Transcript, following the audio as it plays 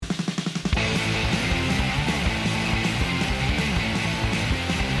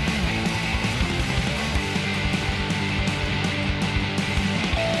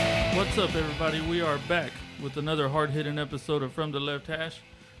up, everybody? We are back with another hard-hitting episode of From the Left Hash.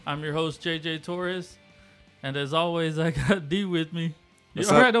 I'm your host, JJ Torres, and as always, I got D with me. You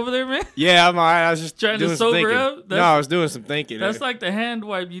all right over there, man? Yeah, I'm all right. I was just trying doing to sober up. No, I was doing some thinking. That's like the hand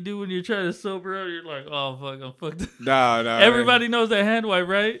wipe you do when you're trying to sober up. You're like, oh fuck, I'm fucked. No. Everybody knows that hand wipe,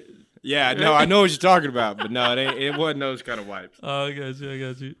 right? Yeah, no, I know what you're talking about, but no, it wasn't those kind of wipes. Oh, I got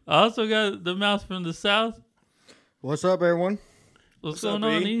you. I also got the mouse from the south. What's up, everyone? What's going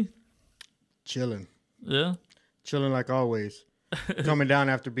on, E? Chilling. Yeah? Chilling like always. Coming down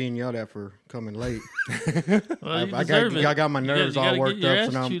after being yelled at for coming late. Well, I got my nerves all worked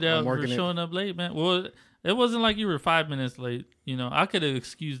up, so now I'm working for showing up late, man. Well, it wasn't like you were 5 minutes late. You know, I could have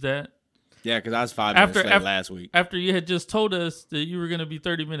excused that. Yeah, because I was 5 minutes late last week. After you had just told us that you were going to be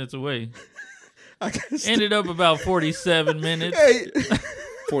 30 minutes away. I Ended up about 47 minutes. Hey.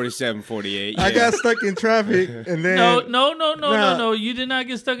 47, 48. Yeah. I got stuck in traffic, and then No. You did not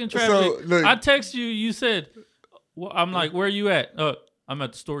get stuck in traffic. So, look, I text you. You said, well, "I'm like, where are you at? I'm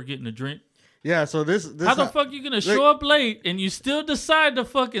at the store getting a drink." Yeah. So this how the fuck you gonna show up late and you still decide to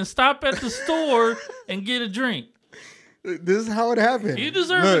fucking stop at the store and get a drink? This is how it happened. You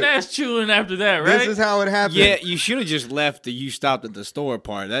deserve an ass chewing after that, right? This is how it happened. Yeah, you should have just left the you stopped at the store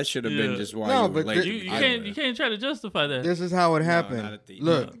part. That should have been just why you were late. You can't try to justify that. This is how it happened.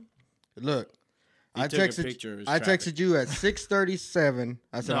 No, Look. I texted you at 6:37.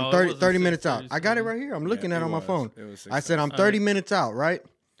 I said I'm 30 minutes out. I got it right here. I'm looking at it on my phone. I said I'm 30 minutes out, right?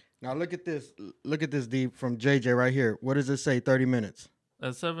 Now look at this. Look at this, D, from JJ right here. What does it say? 30 minutes.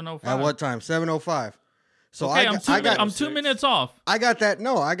 At 7:05. At what time? 7:05. So okay, I'm 2 minutes off. I got that.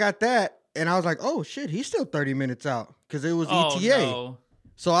 No, I got that, and I was like, oh shit, he's still 30 minutes out because it was ETA. No.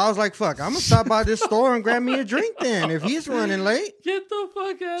 So I was like, fuck, I'm gonna stop by this store and grab me a drink then if he's running late. Get the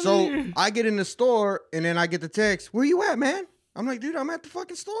fuck out so of here. I get in the store and then I get the text, where you at, man? I'm like, dude, I'm at the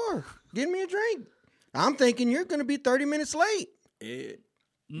fucking store getting me a drink. I'm thinking you're gonna be 30 minutes late. It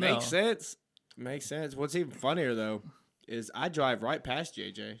makes sense. Makes sense. What's even funnier though is I drive right past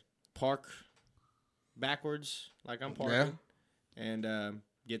JJ, park backwards like I'm parking, and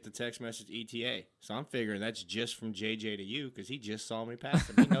get the text message ETA. So I'm figuring that's just from JJ to you because he just saw me pass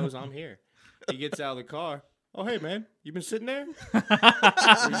him. He knows I'm here. He gets out of the car. Oh, hey, man, you been sitting there?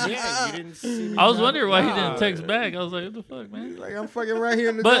 Yeah, you didn't see me. I was wondering why he didn't text back. I was like, what the fuck, man? He's like, I'm fucking right here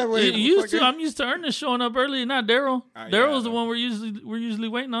in the but driveway. I'm used to Ernest showing up early, not Daryl. Daryl's the one we're usually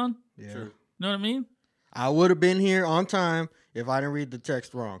waiting on. Yeah. True. You know what I mean? I would have been here on time if I didn't read the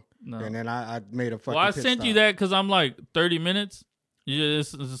text wrong. No. And then I made a fucking I sent you that because I'm like 30 minutes.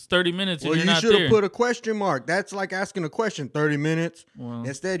 It's 30 minutes and well, you're not there. You should have put a question mark. That's like asking a question, 30 minutes. Well,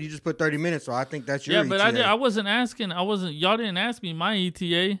 instead, you just put 30 minutes, so I think that's your ETA. Yeah, but I wasn't asking. Y'all didn't ask me my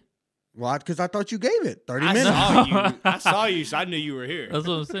ETA. Well, because I thought you gave it 30 minutes. I saw you, so I knew you were here. That's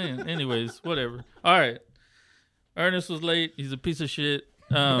what I'm saying. Anyways, whatever. All right. Ernest was late. He's a piece of shit.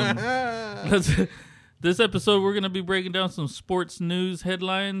 This episode, we're going to be breaking down some sports news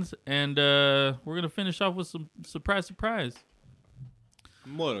headlines, and we're going to finish off with some surprise.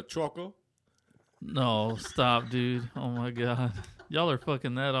 Mother trucker. No, stop, dude. Oh, my God. Y'all are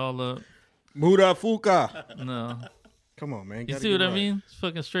fucking that all up. Murafuka. No. Come on, man. You see what I mean? It's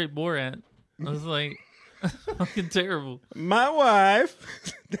fucking straight Borat. I was like, fucking terrible. My wife.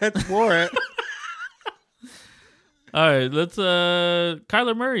 That's Borat. All right, let's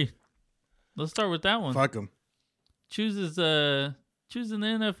Kyler Murray. Let's start with that one. Fuck him. Choosing the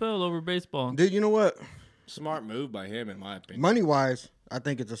NFL over baseball. Dude, you know what? Smart move by him, in my opinion. Money-wise, I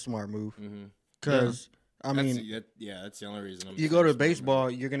think it's a smart move. Because, that's the only reason. You go to baseball,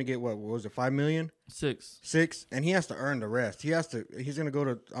 you're going to get, what was it, $5 million? 6. And he has to earn the rest. He's going to go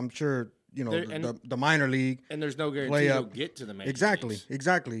to, I'm sure, the minor league. And there's no guarantee he'll get to the major leagues.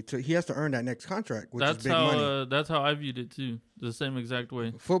 Exactly. He has to earn that next contract, which is big money. That's how I viewed it, too. The same exact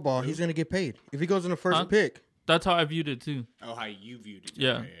way. Football, he's going to get paid. If he goes in the first pick. That's how I viewed it, too. Oh, how you viewed it.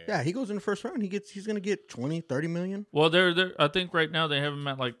 Yeah. Yeah, he goes in the first round. He's going to get 20, 30 million. Well, they're I think right now they have him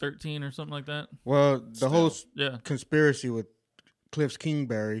at like 13 or something like that. Well, the whole conspiracy with Cliff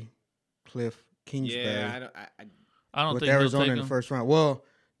Kingsbury. Yeah, I don't with think Arizona in the first round. Well,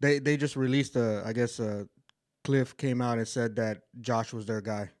 they just released Cliff came out and said that Josh was their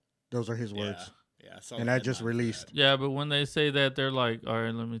guy. Those are his words. Yeah, and that just released. Yeah, but when they say that, they're like, all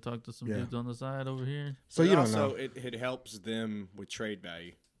right, let me talk to some dudes on the side over here. So you don't know. It helps them with trade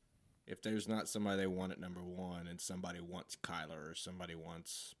value. If there's not somebody they want at number one and somebody wants Kyler or somebody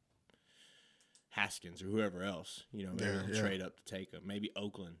wants Haskins or whoever else, they'll trade up to take him. Maybe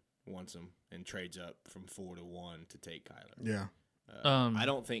Oakland wants him and trades up from 4 to 1 to take Kyler. Yeah. I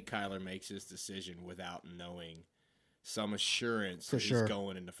don't think Kyler makes his decision without knowing some assurance that he's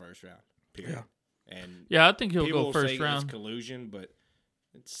going in the first round. Period. Yeah. And I think he'll go first round. It's collusion, but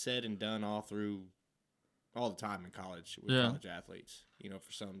it's said and done all the time in college with college athletes.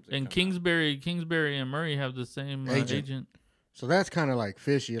 For some. And Kingsbury and Murray have the same agent. So that's kind of like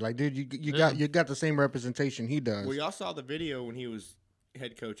fishy. Like, dude, you got the same representation he does. Well, y'all saw the video when he was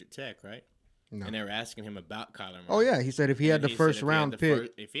head coach at Tech, right? No. And they were asking him about Kyler Murray. Oh yeah, he said if he had the first round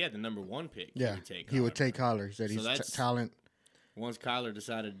pick, if he had the number 1 pick, he would take Kyler. He said he's talent. Once Kyler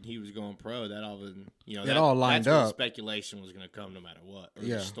decided he was going pro, that all of a sudden, it all lined that's up. When speculation was going to come no matter what. Or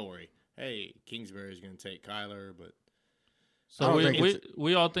the story. Hey, Kingsbury's going to take Kyler, but so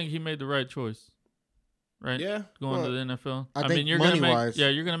we all think he made the right choice, right? Yeah, going to the NFL. I mean, you're money gonna wise,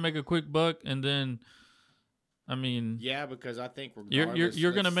 you're going to make a quick buck, and then, because I think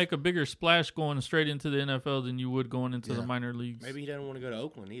you're going to make a bigger splash going straight into the NFL than you would going into the minor leagues. Maybe he doesn't want to go to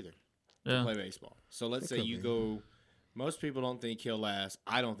Oakland either to play baseball. So let's say you go. Most people don't think he'll last.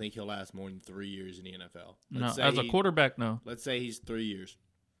 I don't think he'll last more than 3 years in the NFL. As a quarterback, no. Let's say he's 3 years.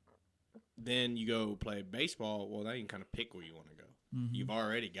 Then you go play baseball. Well, now you can kind of pick where you want to go. Mm-hmm. You've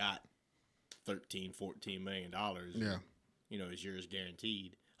already got $13, $14 million. Yeah. As yours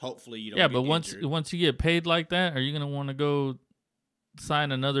guaranteed. Hopefully you don't. Yeah, get but injured. once you get paid like that, are you going to want to go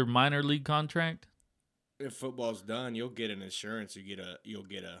sign another minor league contract? If football's done, you'll get an insurance. You'll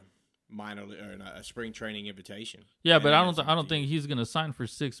get a minor or a spring training invitation. Yeah, but I don't think he's going to sign for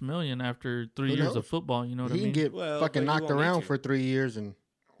 $6 million after 3 years of football. You know what I mean? He can get fucking knocked around for 3 years and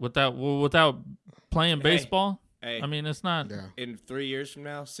without playing baseball. Hey, I mean, it's not. Yeah. In 3 years from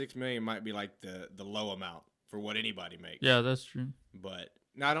now, $6 million might be like the low amount for what anybody makes. Yeah, that's true. But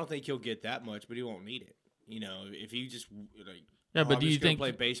no, I don't think he'll get that much, but he won't need it. If you just like. Yeah, but do you think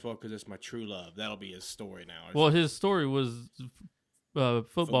play baseball because it's my true love? That'll be his story now. Well, his story was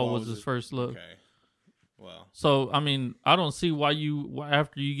football was his first love. Okay. Well. So I mean, I don't see why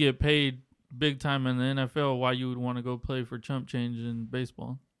after you get paid big time in the NFL, why you would want to go play for chump change in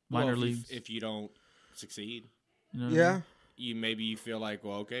baseball, minor leagues. If you don't succeed. Yeah. I mean? You feel like,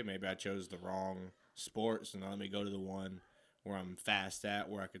 well, okay, maybe I chose the wrong sport, so now let me go to the one where I'm fast at,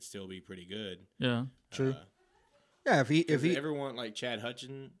 where I could still be pretty good. Yeah. True. Yeah, if he ever went like Chad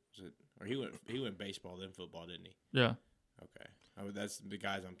Hutchinson, or he went baseball then football, didn't he? Yeah. Okay. That's the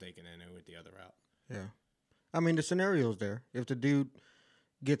guys I'm thinking, and they went the other route. Yeah. I mean, the scenario's there. If the dude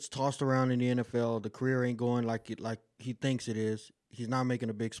gets tossed around in the NFL, the career ain't going like he thinks it is, he's not making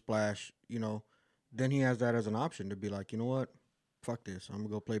a big splash, then he has that as an option to be like, you know what? Fuck this. I'm going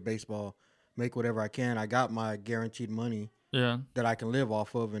to go play baseball, make whatever I can. I got my guaranteed money that I can live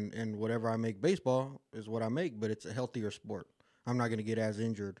off of, and whatever I make baseball is what I make, but it's a healthier sport. I'm not going to get as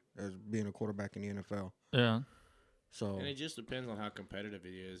injured as being a quarterback in the NFL. Yeah. So. And it just depends on how competitive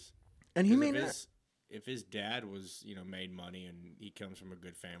he is. And he may not. If his dad was, made money and he comes from a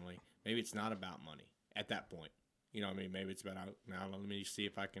good family, maybe it's not about money at that point. Maybe it's about, now let me see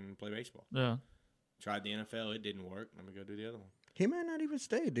if I can play baseball. Yeah. Tried the NFL, it didn't work. Let me go do the other one. He may not even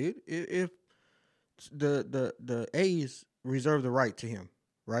stay, dude. If the A's reserve the right to him,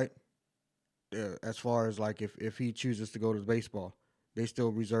 right? As far as like if he chooses to go to baseball, they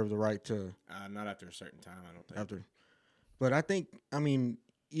still reserve the right to. Not after a certain time, I don't think. But I think,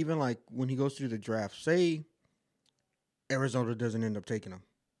 even like when he goes through the draft, say Arizona doesn't end up taking him,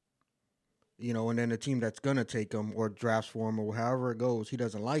 and then the team that's gonna take him or drafts for him or however it goes, he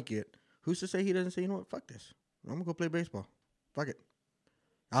doesn't like it. Who's to say he doesn't say, you know what, fuck this. I'm going to go play baseball. Fuck it.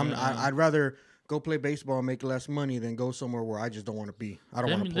 I'd rather go play baseball and make less money than go somewhere where I just don't want to be. I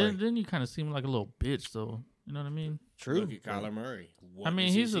don't want to play. Then you kind of seem like a little bitch, though. You know what I mean? True. Look at Kyler Murray.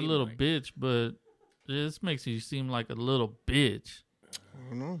 He's a little bitch, but this makes you seem like a little bitch. I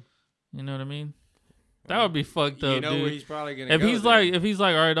don't know. You know what I mean? That would be fucked up, dude. Where he's probably going to go. If he's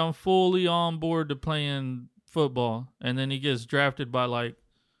like, all right, I'm fully on board to playing football, and then he gets drafted by like,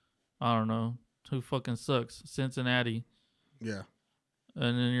 I don't know, who fucking sucks? Cincinnati. Yeah.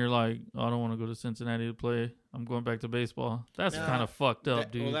 And then you're like, I don't want to go to Cincinnati to play. I'm going back to baseball. That's kind of fucked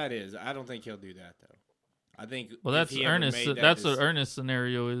up, dude. Well, that is. I don't think he'll do that, though. I think. Well, that's Ernest. That's what Ernest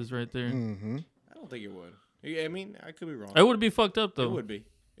scenario is right there. Mm-hmm. I don't think it would. I could be wrong. It would be fucked up, though. It would be.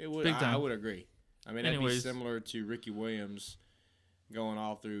 It would. Big time. I would agree. That'd be similar to Ricky Williams going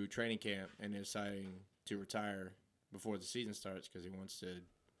all through training camp and deciding to retire before the season starts because he wants to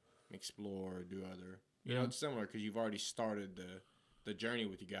explore or do other. It's similar because you've already started the journey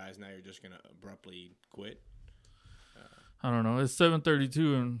with you guys. Now you're just gonna abruptly quit. I don't know. It's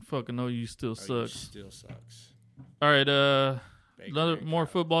 7:32 and fucking OU still sucks. Still sucks. All right. Another more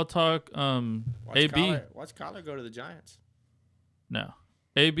football talk. AB. Watch Kyler go to the Giants. No.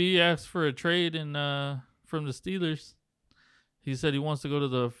 AB asked for a trade from the Steelers. He said he wants to go to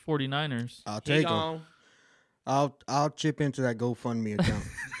the 49ers. I'll take him. I'll chip into that GoFundMe account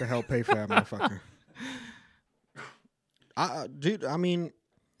to help pay for that motherfucker. Dude, I mean,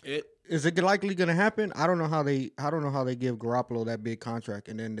 is it likely going to happen? I don't know how they give Garoppolo that big contract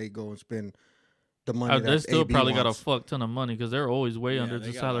and then they go and spend the money. They still probably got a fuck ton of money because they're always way under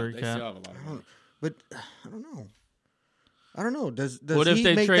the salary cap. Still have a lot of money. But I don't know. Does what if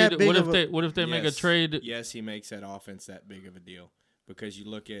they trade? What if they make a trade? Yes, he makes that offense that big of a deal. Because you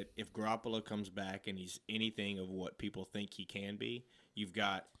look at if Garoppolo comes back and he's anything of what people think he can be, you've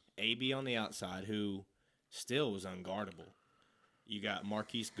got AB on the outside who still was unguardable. You got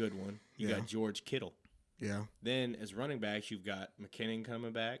Marquise Goodwin. You got George Kittle. Yeah. Then as running backs, you've got McKinnon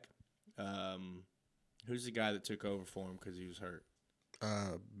coming back. Who's the guy that took over for him because he was hurt?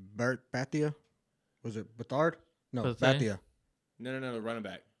 Bathia? Was it Bethard? No, Bathia. No, the running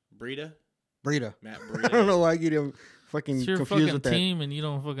back. Breida. Matt Breida. I don't know why I get him fucking confused fucking with that. Team and you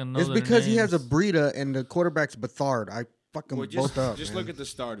don't fucking know. It's because he has a Breida and the quarterback's Bethard. I fucking both up. Just look at the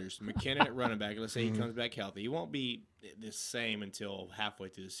starters. McKinnon at running back. Let's say he comes back healthy. He won't be the same until halfway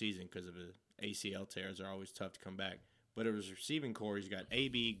through the season because of the ACL tears. Are always tough to come back. But it was receiving core. He's got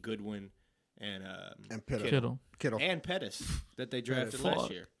AB, Goodwin, and Kittle. And Pettis that they drafted last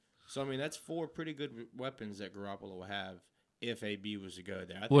year. So I mean that's 4 pretty good weapons that Garoppolo will have. If AB was to go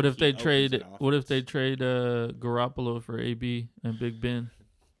there, what if they trade Garoppolo for AB and Big Ben?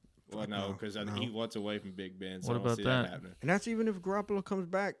 Well, no, because he wants away from Big Ben. So what about that? Happening. And that's even if Garoppolo comes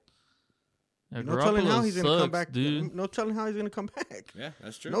back. Yeah, no telling how he's going to come back, dude. No telling how he's going to come back. Yeah,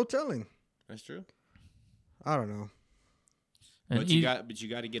 that's true. No telling. That's true. I don't know. But you got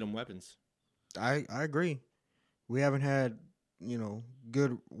to get him weapons. I agree. We haven't had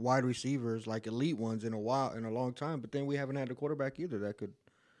good wide receivers, like elite ones in a long time. But then we haven't had a quarterback either that could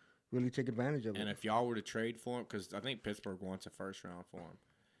really take advantage of it. And if y'all were to trade for him, because I think Pittsburgh wants a first round for him,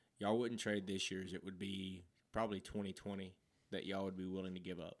 y'all wouldn't trade this year's. It would be probably 2020 that y'all would be willing to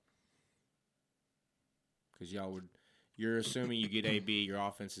give up. Because you're assuming you get AB, your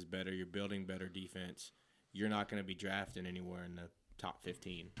offense is better, you're building better defense. You're not going to be drafting anywhere in the top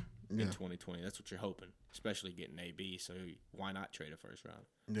 15 in 2020. That's what you're hoping, especially getting AB. So why not trade a first round?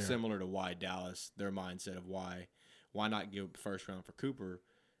 Yeah. Similar to why Dallas, their mindset of why not give first round for Cooper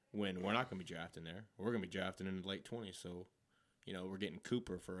when we're not going to be drafting there. We're going to be drafting in the late 20s. So, we're getting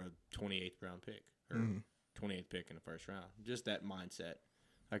Cooper for a 28th round pick or 28th pick in the first round. Just that mindset.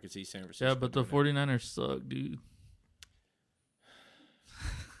 I could see San Francisco. Yeah, but the 49ers suck, dude.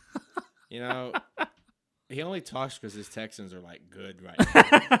 He only talks because his Texans are good right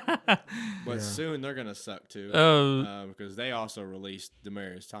now. But soon they're gonna suck too. Because they also released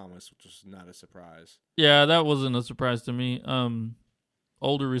Demaryius Thomas, which was not a surprise. Yeah, that wasn't a surprise to me.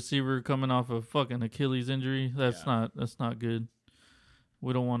 Older receiver coming off a fucking Achilles injury. That's not good.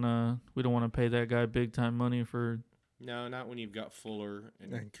 We don't wanna pay that guy big time money for. No, not when you've got Fuller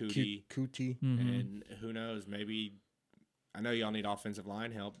and Cootie. And who knows, maybe. I know y'all need offensive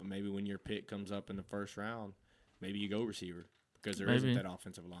line help, but maybe when your pick comes up in the first round, maybe you go receiver because there isn't that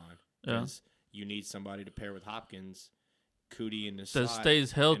offensive line. Because you need somebody to pair with Hopkins, Cootie in the slot. That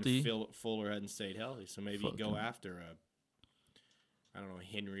stays healthy. And Fuller hadn't stayed healthy, so maybe you go after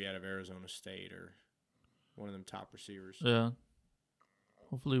Henry out of Arizona State or one of them top receivers. Yeah.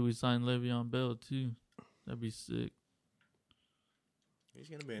 Hopefully we sign Le'Veon Bell too. That'd be sick. He's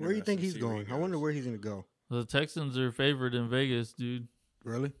gonna be. Where do you think he's going? I wonder where he's gonna go. The Texans are favored in Vegas, dude.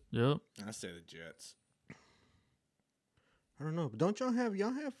 Really? Yep. I say the Jets. I don't know. But don't y'all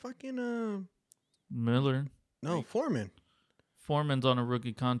have fucking Miller? No, Foreman. Foreman's on a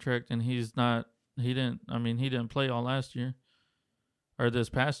rookie contract and he didn't play all last year. Or this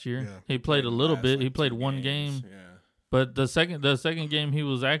past year. Yeah. He played a little bit. He played one game. Yeah. But the second game he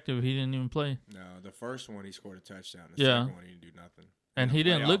was active, he didn't even play. No, the first one he scored a touchdown. The second one he didn't do nothing. And he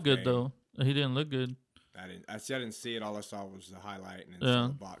didn't look good though. He didn't look good. I didn't see it. All I saw was the highlight and then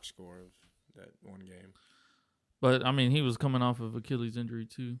the box score of that one game. But he was coming off of Achilles injury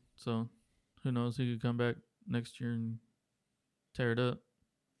too. So who knows? He could come back next year and tear it up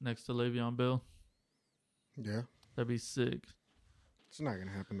next to Le'Veon Bell. Yeah, that'd be sick. It's not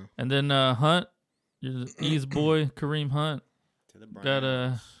gonna happen though. And then Hunt, your East boy Kareem Hunt, to the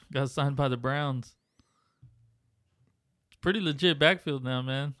Browns. got signed by the Browns. Pretty legit backfield now,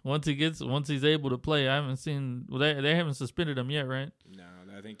 man. Once he's able to play, I haven't seen. Well, they haven't suspended him yet, right? No,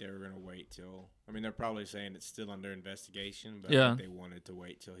 I think they were going to wait till. They're probably saying it's still under investigation, but I think they wanted to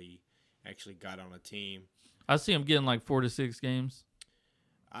wait till he actually got on a team. I see him getting 4 to 6 games.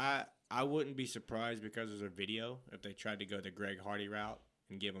 I wouldn't be surprised because there's a video if they tried to go the Greg Hardy route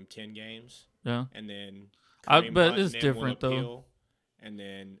and give him 10 games. Yeah. And then but it's different though. And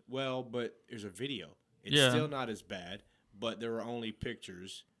then, but there's a video. It's still not as bad, but there were only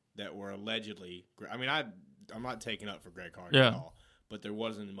pictures that were allegedly. I mean, I'm not taking up for Greg Hardy at all, but there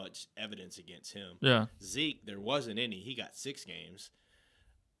wasn't much evidence against him. Yeah. Zeke, there wasn't any. He got 6 games.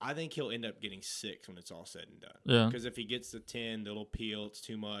 I think he'll end up getting 6 when it's all said and done. Yeah. Because if he gets the 10, they'll appeal. It's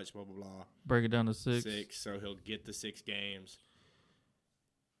too much, blah, blah, blah. Break it down to 6. So he'll get the 6 games.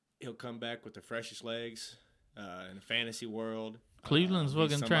 He'll come back with the freshest legs in the fantasy world. Cleveland's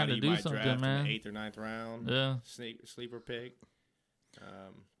fucking trying to do something, man. In the 8th or 9th round. Yeah. Sleeper pick.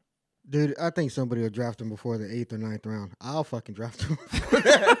 Dude, I think somebody will draft him before the 8th or 9th round. I'll fucking draft him.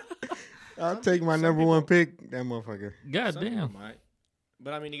 I'll take my number 1 pick. That motherfucker. God damn. Might.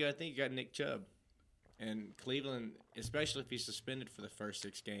 But, I mean, you got to think you got Nick Chubb. And Cleveland, especially if he's suspended for the first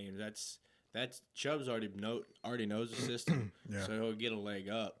 6 games, that's Chubb's already knows the system. So he'll get a leg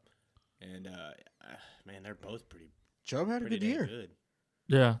up. And, man, they're both pretty Chubb had a good year. Good.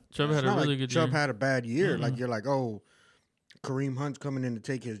 Yeah, Chubb had a really good year. Chubb had a bad year. Mm-hmm. Like, you're like, oh, Kareem Hunt's coming in to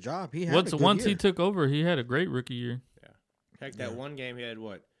take his job. He had once he took over, he had a great rookie year. Yeah. Heck, that one game he had,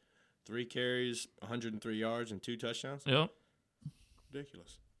 3 carries, 103 yards, and 2 touchdowns? Yep.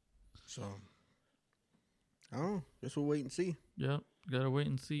 Ridiculous. So, guess we'll wait and see. Yep, gotta wait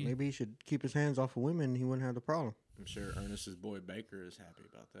and see. Maybe he should keep his hands off of women and he wouldn't have the problem. I'm sure Ernest's boy Baker is happy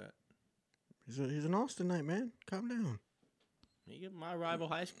about that. He's an Austinite, man. Calm down. He get my rival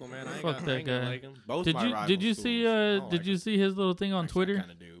high school, man. I ain't Fuck that guy. Like him. Both did my you rival did you schools. see did you see his little thing on Twitter? I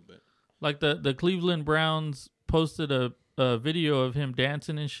kind of do, but like the Cleveland Browns posted a video of him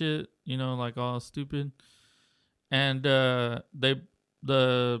dancing and shit, like all stupid. And the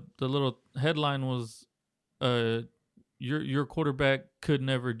little headline was your quarterback could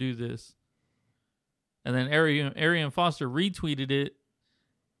never do this. And then Arian Foster retweeted it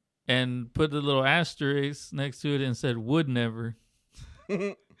and put the little asterisk next to it and said, would never.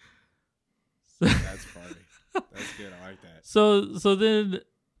 That's funny. That's good. I like that. So then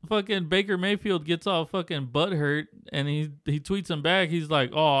fucking Baker Mayfield gets all fucking butthurt and he tweets him back. He's like,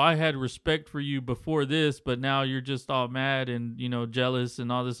 oh, I had respect for you before this, but now you're just all mad and, jealous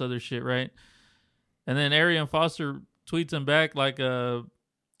and all this other shit, right? And then Arian Foster tweets him back like a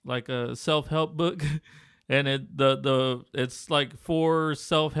self-help book. And it's like 4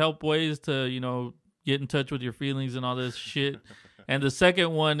 self-help ways to, get in touch with your feelings and all this shit. And the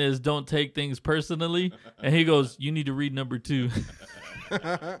second one is don't take things personally. And he goes, you need to read number 2.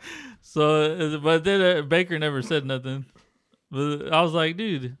 So, but then Baker never said nothing. But I was like,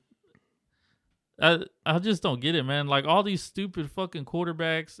 dude, I just don't get it, man. Like all these stupid fucking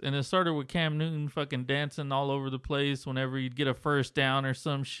quarterbacks, and it started with Cam Newton fucking dancing all over the place whenever you'd get a first down or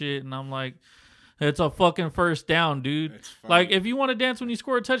some shit. And I'm like, it's a fucking first down, dude. Like, if you want to dance when you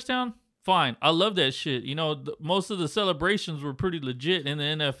score a touchdown, fine. I love that shit. Most of the celebrations were pretty legit in the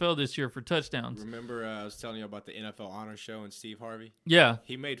NFL this year for touchdowns. Remember I was telling you about the NFL Honor Show and Steve Harvey? Yeah.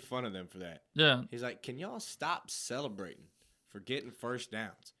 He made fun of them for that. Yeah. He's like, can y'all stop celebrating for getting first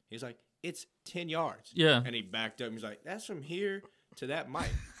downs? He's like, it's 10 yards. Yeah. And he backed up. He's like, that's from here to that mic.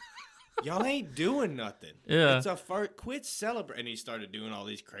 Y'all ain't doing nothing. Yeah. It's a first. Quit celebrating. And he started doing all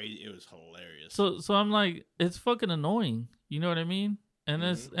these crazy. It was hilarious. So I'm like, it's fucking annoying. You know what I mean? And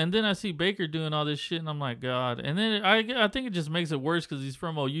and then I see Baker doing all this shit, and I'm like, God. And then I think it just makes it worse because he's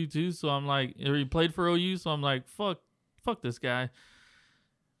from OU too. So I'm like, or he played for OU. So I'm like, fuck this guy.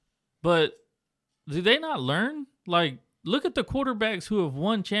 But do they not learn? Like, look at the quarterbacks who have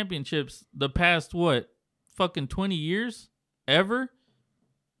won championships the past fucking 20 years ever.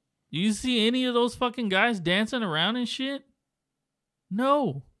 You see any of those fucking guys dancing around and shit?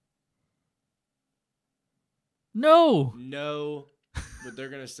 No. But they're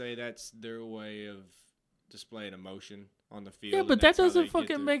going to say that's their way of displaying emotion on the field. Yeah, but that doesn't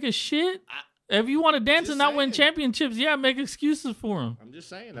fucking make a shit. If you want to dance and not win championships, make excuses for them. I'm just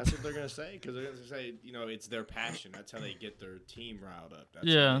saying. That's what they're going to say. Because they're going to say, it's their passion. That's how they get their team riled up.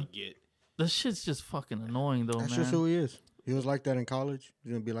 That's how they get. This shit's just fucking annoying, though, That's man. just who he is. He was like that in college.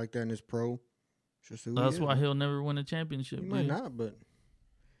 He's going to be like that in his pro. That's why he'll never win a championship. He might not, but.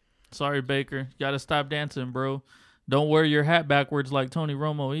 Sorry, Baker. You got to stop dancing, bro. Don't wear your hat backwards like Tony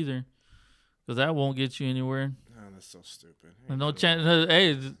Romo either. Because that won't get you anywhere. Oh, that's so stupid.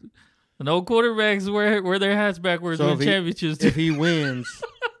 No quarterbacks wear their hats backwards win championships. If he wins,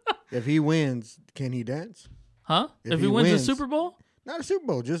 can he dance? Huh? If he wins a Super Bowl? Not a Super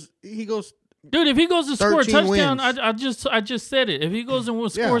Bowl. Just he goes. Dude, if he goes to score a touchdown, wins. I just said it. If he goes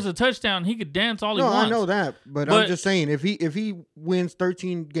and scores a touchdown, he could dance all he wants. No, I know that, but I'm just saying, if he wins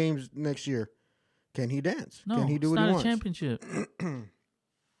 13 games next year, can he dance? No, can he do it's what not he a wants? championship.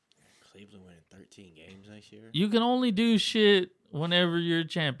 Cleveland winning 13 games next year? You can only do shit whenever you're a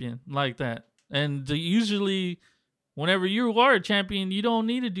champion like that. And usually, whenever you are a champion, you don't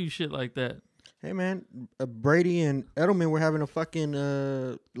need to do shit like that. Hey, man, Brady and Edelman were having a fucking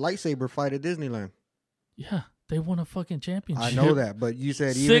lightsaber fight at Disneyland. Yeah, they won a fucking championship. I know that, but you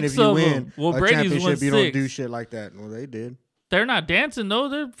said even if you win a championship, you don't do shit like that. Well, they did. They're not dancing, though.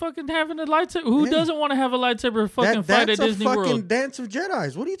 They're fucking having a lightsaber. Who doesn't want to have a lightsaber fucking fight at Disney World? That's a fucking dance of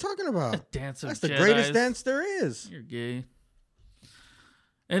Jedis. What are you talking about? A dance of Jedis. That's the greatest dance there is. You're gay.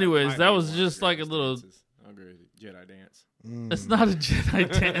 Anyways, that was just like a little... I'll agree with you. Jedi dance. It's not a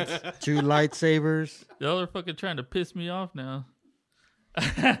Jedi dance. 2 lightsabers. Y'all are fucking trying to piss me off now.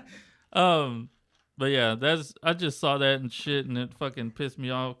 But yeah, I just saw that and shit, and it fucking pissed me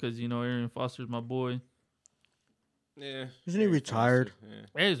off because, you know, Arian Foster's my boy. Yeah. Isn't he retired?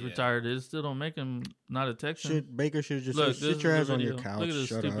 Yeah, he's retired. It still don't make him not a Texan. Baker should have just sit your ass on your couch. Look at this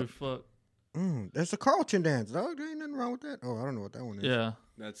stupid fuck. That's a Carlton dance, dog. There ain't nothing wrong with that. Oh, I don't know what that one is. Yeah.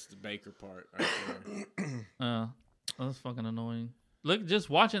 That's the Baker part right there. That's fucking annoying. Look, just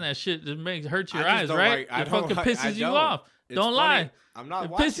watching that shit just hurts your eyes, right? It fucking pisses you off. Don't lie. I'm not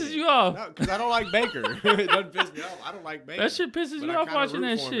it watching pisses you off. No, because I don't like Baker. It doesn't piss me off. I don't like Baker. That shit pisses you off watching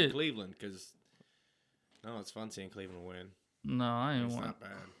that shit. Cleveland, because it's fun seeing Cleveland win. No, I ain't It's want. not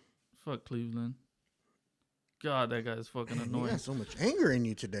bad. Fuck Cleveland. God, that guy's fucking annoying. You got so much anger in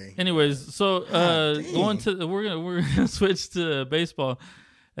you today. Anyways, so we're gonna switch to baseball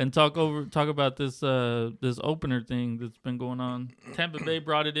and talk about this opener thing that's been going on. Tampa Bay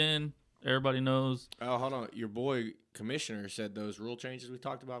brought it in. Everybody knows. Oh, hold on. Your boy commissioner said those rule changes we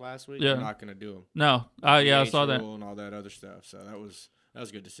talked about last week. Yeah. They're not going to do them. No. Yeah, I saw that. And all that other stuff. So that was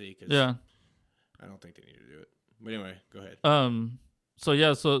good to see. Cause yeah. I don't think they need to do it. But anyway, go ahead. So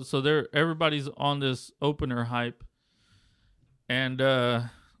yeah. So everybody's on this opener hype, and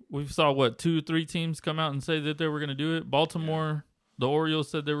we saw 2-3 teams come out and say that they were going to do it. Baltimore, the Orioles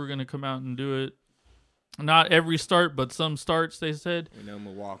said they were going to come out and do it. Not every start, but some starts, they said. We know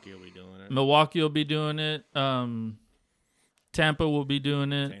Milwaukee will be doing it. Milwaukee will be doing it. Tampa will be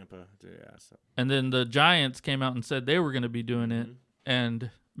doing it. Yeah. So. And then the Giants came out and said they were going to be doing it.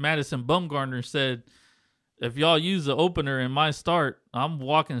 And Madison Bumgarner said, if y'all use the opener in my start, I'm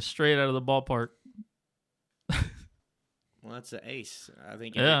walking straight out of the ballpark. Well, that's an ace. I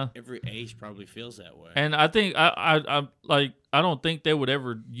think every ace probably feels that way. And I think I don't think they would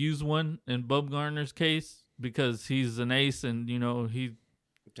ever use one in Bumgarner's case because he's an ace and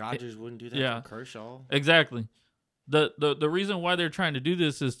Dodgers wouldn't do that for Kershaw. Exactly. The reason why they're trying to do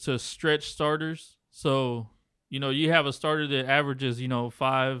this is to stretch starters. So, you have a starter that averages,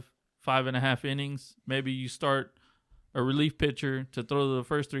 5.5 innings. Maybe you start a relief pitcher to throw to the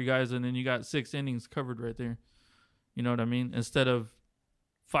first 3 guys and then you got 6 innings covered right there. You know what I mean? Instead of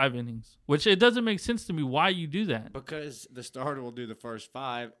 5 innings, which it doesn't make sense to me why you do that. Because the starter will do the first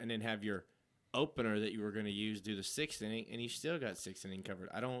 5 and then have your opener that you were going to use do the 6th inning, and you still got 6th inning covered.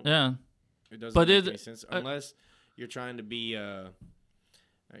 It doesn't make any sense unless you're trying to be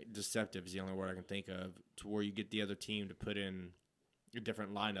deceptive is the only word I can think of, to where you get the other team to put in a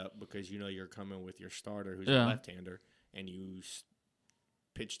different lineup because you're coming with your starter who's a left-hander and you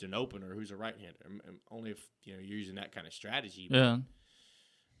pitched an opener who's a right-hander. Only if you're using that kind of strategy. But,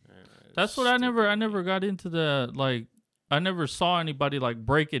 that's what I never got into I never saw anybody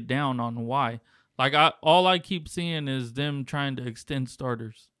break it down on why. All I keep seeing is them trying to extend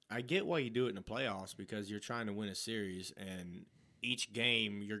starters. I get why you do it in the playoffs because you're trying to win a series, and each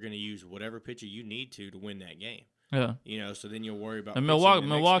game you're going to use whatever pitcher you need to win that game. Yeah. So then you'll worry about. And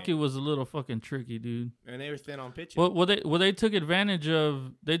Milwaukee was a little fucking tricky, dude. And they were thin on pitching. Well, they took advantage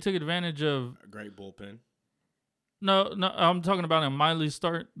of. They took advantage of a great bullpen. No, I'm talking about in Miley's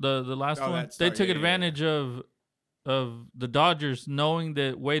start, the last one. They took advantage of the Dodgers knowing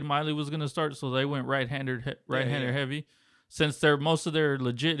that Wade Miley was going to start, so they went right-hander heavy, since most of their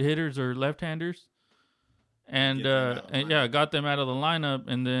legit hitters are left-handers, and got them out of the lineup,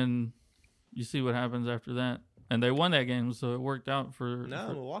 and then you see what happens after that. And they won that game, so it worked out for...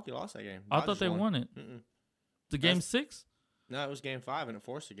 Milwaukee lost that game. I thought they won it. The game 6? No, it was game 5, and it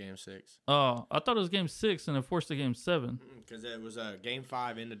forced a game 6. Oh, I thought it was game 6, and it forced a game 7. Because it was game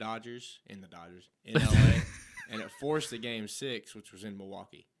 5 in Dodgers, in LA, and it forced a game 6, which was in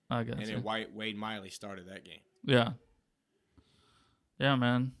Milwaukee. I guess. And then Wade Miley started that game. Yeah. Yeah,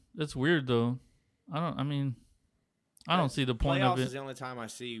 man. It's weird, though. I don't see the point of it. Playoffs is the only time I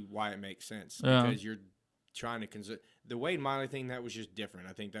see why it makes sense. Because you're trying to consider the Wade Miley thing. That was just different.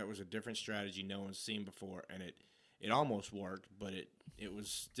 I think that was a different strategy no one's seen before, and it almost worked, but it was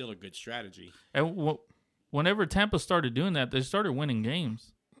still a good strategy. And whenever Tampa started doing that, they started winning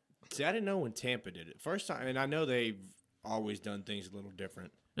games. See, I didn't know when Tampa did it. First time, and I know they've always done things a little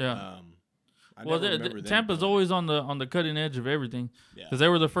different. Yeah. Tampa's always on the cutting edge of everything because they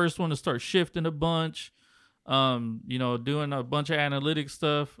were the first one to start shifting a bunch, doing a bunch of analytic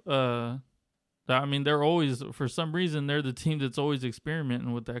stuff. I mean, they're always, for some reason, they're the team that's always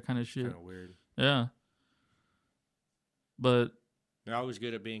experimenting with that kind of shit. Kind of weird. Yeah. But they're always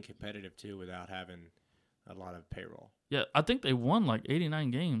good at being competitive too, without having a lot of payroll. Yeah, I think they won like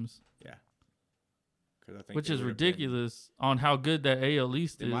 89 games. Yeah. Which is ridiculous on how good that AL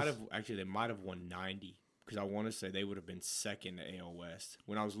East is. They might have won 90 because I want to say they would have been second to AL West.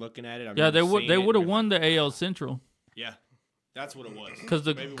 When I was looking at it, they would have won the AL Central. Yeah, that's what it was. Because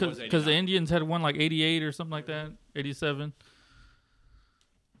the Indians had won like 88 or something like that, 87.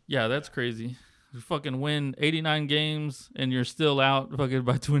 Yeah, that's crazy. You fucking win 89 games and you're still out fucking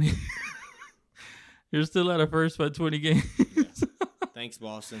by 20. You're still out of first by 20 games. Yeah. Thanks,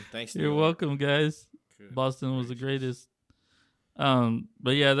 Boston. Thanks. You're welcome, guys. Boston was the greatest.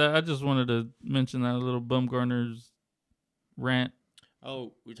 But yeah, I just wanted to mention that little Bumgarner's rant.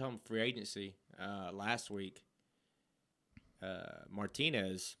 Oh, we're talking free agency. Last week,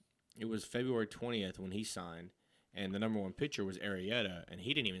 Martinez, it was February 20th when he signed, and the number one pitcher was Arrieta, and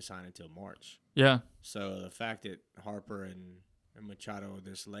he didn't even sign until March. Yeah. So the fact that Harper and Machado are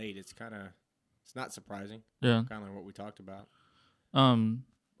this late, it's not surprising. Yeah. Kind of like what we talked about.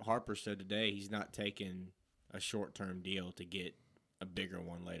 Harper said today he's not taking a short-term deal to get a bigger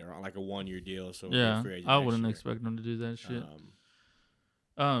one later on, like a 1-year deal. So yeah, I wouldn't expect him to do that shit.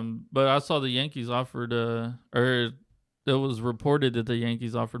 But I saw the Yankees offered, or it was reported that the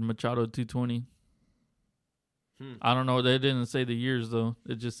Yankees offered Machado $220. I don't know. They didn't say the years though.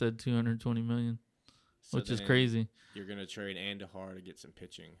 It just said $220 million, which is crazy. You're gonna trade Andujar to get some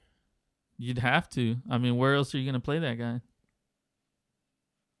pitching. You'd have to. I mean, where else are you gonna play that guy?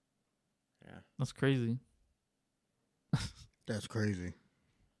 Yeah. That's crazy. That's crazy.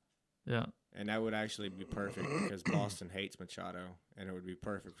 Yeah. And that would actually be perfect because Boston hates Machado, and it would be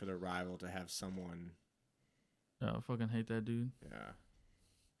perfect for their rival to have someone. Yeah, I fucking hate that dude. Yeah.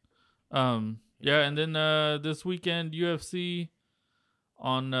 Yeah, and then this weekend, UFC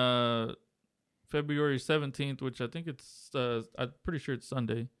on February 17th, which I think it's, I'm pretty sure it's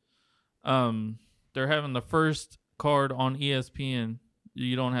Sunday. They're having the first card on ESPN.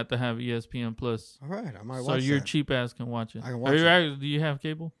 You don't have to have ESPN Plus. All right, I might watch So your that. cheap ass can watch it. I can watch it. Do you have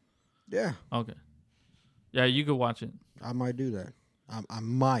cable? Yeah. Okay. Yeah, you could watch it. I might do that. I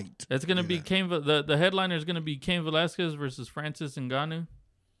might. It's gonna be Cain. The headliner is gonna be Cain Velasquez versus Francis Ngannou.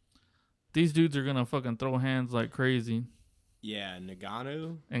 These dudes are gonna fucking throw hands like crazy. Yeah,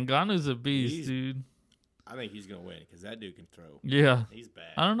 Ngannou. Ngannou's a beast, dude. I think he's gonna win because that dude can throw. Yeah, he's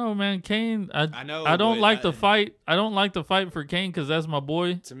bad. I don't know, man. Cain. I know. I don't like the fight. I don't like the fight for Cain because that's my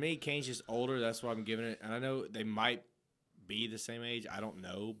boy. To me, Cain's just older. That's why I'm giving it. And I know they might be the same age. I don't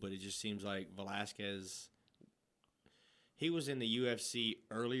know, but it just seems like Velasquez. He was in the UFC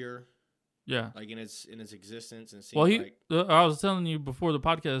earlier. Yeah, like in its existence, and I was telling you before the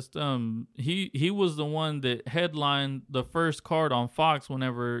podcast. He was the one that headlined the first card on Fox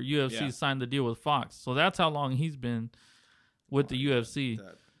whenever UFC signed the deal with Fox. So that's how long he's been with the UFC.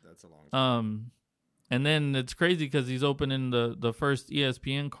 That's a long time. And then it's crazy because he's opening the first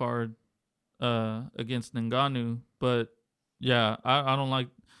ESPN card against Ngannou. But yeah, I don't like.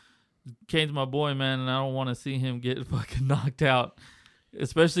 Cain's my boy, man, and I don't want to see him get fucking knocked out.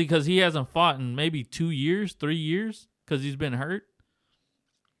 Especially because he hasn't fought in maybe 2 years, 3 years, because he's been hurt.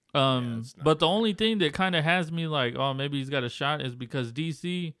 But the only thing that kind of has me like, oh, maybe he's got a shot is because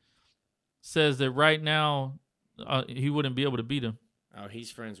DC says that right now he wouldn't be able to beat him. Oh,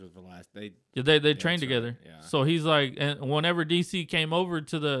 he's friends with Velasquez. They train together. Right. Yeah. So he's like, and whenever DC came over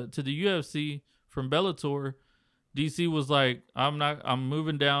to the UFC from Bellator, DC was like, I'm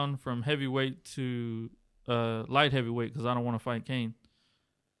moving down from heavyweight to light heavyweight because I don't want to fight Cain.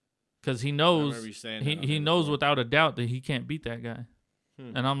 Because he knows he knows without a doubt that he can't beat that guy.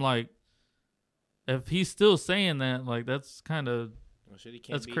 And I'm like, if he's still saying that, like that's kind of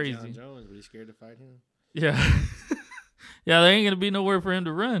that's crazy. John Jones, but he's scared to fight him. Yeah, yeah, there ain't gonna be nowhere for him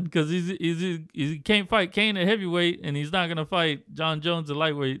to run because he can't fight Cain at heavyweight, and he's not gonna fight John Jones at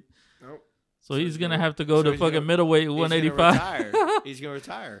lightweight. Nope. So he's gonna have to go to fucking middleweight 185. He's gonna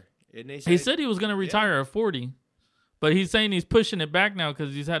retire. He said he was gonna retire at 40. But he's saying he's pushing it back now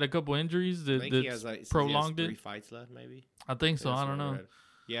because he's had a couple injuries that prolonged it. 3 fights left, maybe. I think so. I don't know.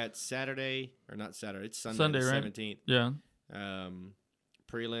 Yeah, it's Saturday or not Saturday. It's Sunday the 17th. Yeah.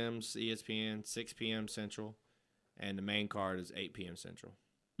 Prelims, ESPN, 6 p.m. Central, and the main card is 8 p.m. Central.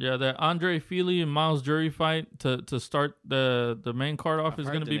 Yeah, that Andre Fili and Miles Jury fight to start the main card off is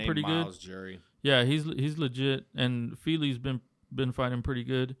going to be pretty good. Miles Jury. Yeah, he's legit, and Fili's been fighting pretty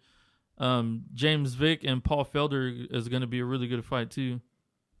good. James Vick and Paul Felder is going to be a really good fight too.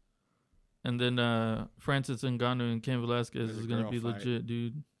 And then Francis Ngannou and Cain Velasquez is going to be legit,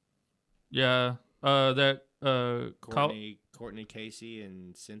 dude. Yeah, Courtney Casey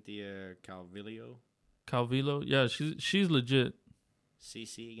and Cynthia Calvillo. Yeah, she's legit.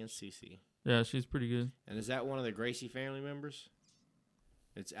 CC against CC. Yeah, she's pretty good. And is that one of the Gracie family members?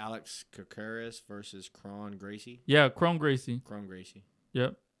 It's Alex Kakaris versus Kron Gracie. Yeah, Kron Gracie.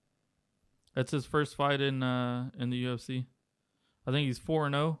 Yep. That's his first fight in the UFC. I think he's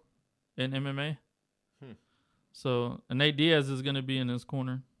 4-0 in MMA. So, and Nate Diaz is going to be in his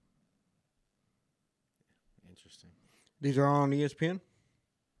corner. Interesting. These are all on ESPN?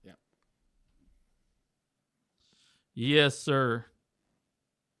 Yeah. Yes, sir.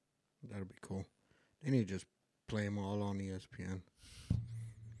 That'll be cool. They need to just play them all on ESPN.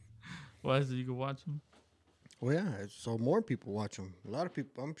 Why is it you can watch them? Well, yeah, so more people watch them. A lot of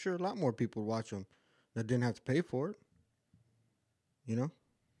people, I'm sure a lot more people watch them that didn't have to pay for it. You know?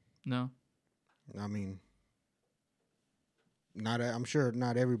 No. I mean, I'm sure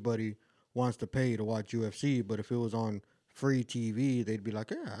not everybody wants to pay to watch UFC, but if it was on free TV, they'd be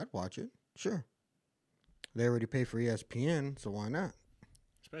like, yeah, I'd watch it. Sure. They already pay for ESPN, so why not?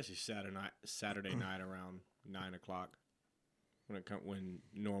 Especially Saturday night around 9 o'clock when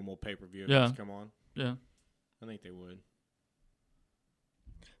normal pay-per-view events come on. Yeah. I think they would.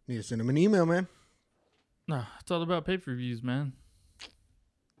 Need to send them an email, man. No, it's all about pay-per-views, man.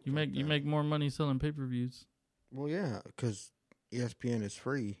 You make more money selling pay-per-views. Well, yeah, because ESPN is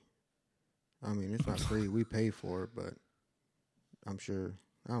free. I mean, it's not free. We pay for it, but I'm sure.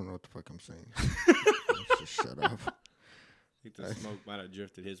 I don't know what the fuck I'm saying. Let's just shut up. I think the smoke might have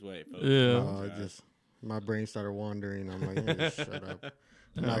drifted his way, folks. Yeah. My brain started wandering. I'm like, yeah, just shut up.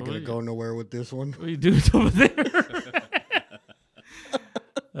 I'm not going to go nowhere with this one. What are you doing over there?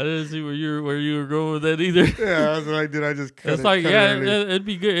 I didn't see where you were going with that either. Yeah, I was like, did I just cut it's it? Like, yeah, it'd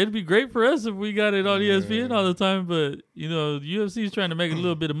be good. It'd be great for us if we got it on ESPN all the time. But the UFC is trying to make a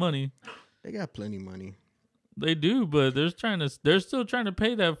little bit of money. They got plenty of money. They do, but they're still trying to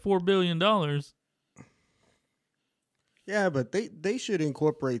pay that $4 billion. Yeah, but they should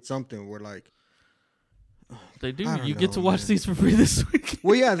incorporate something where like they do. You get to watch these for free this week.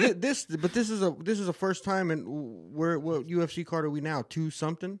 Well, yeah, this is a first time, and what UFC card are we now?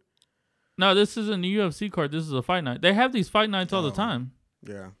 2-something? No, this isn't a UFC card. This is a fight night. They have these fight nights all the time.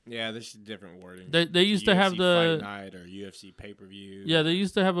 Yeah. This is different wording. They used to have the fight night or UFC pay-per-view. Yeah, they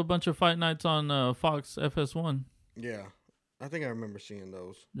used to have a bunch of fight nights on Fox FS1. Yeah, I think I remember seeing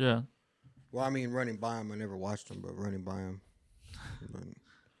those. Yeah. Well, I mean, running by them, I never watched them, but running by them.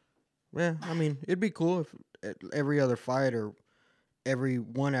 Yeah, I mean, it'd be cool if every other fight or every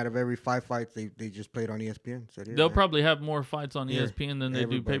one out of every 5 fights they just played on ESPN. They'll probably have more fights on ESPN than they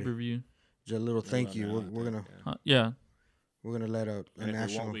do pay-per-view. Just a little thank you. We're gonna we're gonna let a national.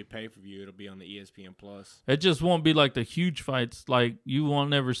 If it won't be pay-per-view, it'll be on the ESPN Plus. It just won't be like the huge fights. Like you won't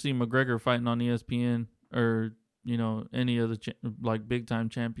never see McGregor fighting on ESPN or any of the like big time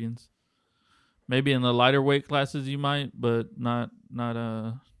champions. Maybe in the lighter weight classes you might, but not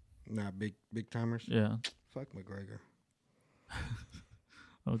big timers. Yeah. Fuck McGregor.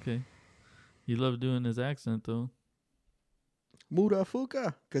 Okay. He loved doing his accent though.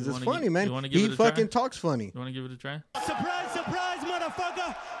 Motherfucker, because it's funny, man. He fucking talks funny. You want to give it a try? Surprise, surprise,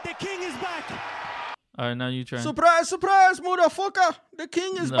 motherfucker! The king is back. All right, now you try. Surprise, surprise, motherfucker! The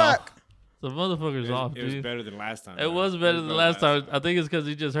king is back. The motherfucker's off, dude. It was better than last time. It was better than last time. I think it's because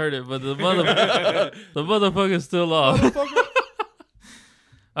he just heard it, but the motherfucker's still off.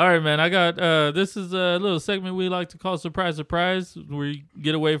 All right, man. I got this is a little segment we like to call Surprise Surprise, where we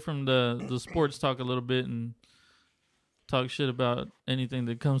get away from the sports talk a little bit and talk shit about anything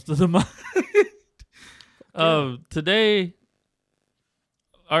that comes to the mind. Today,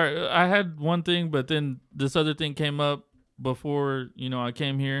 I had one thing, but then this other thing came up before I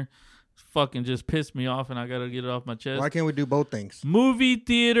came here. Fucking just pissed me off, and I gotta get it off my chest. Why can't we do both things? Movie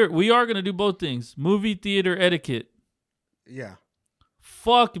theater. We are gonna do both things. Movie theater etiquette. Yeah.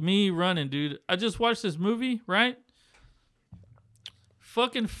 Fuck me running, dude. I just watched this movie, right?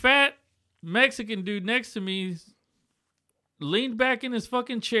 Fucking fat Mexican dude next to me leaned back in his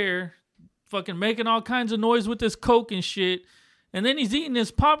fucking chair, fucking making all kinds of noise with this Coke and shit. And then he's eating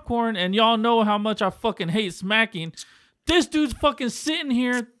his popcorn, and y'all know how much I fucking hate smacking. This dude's fucking sitting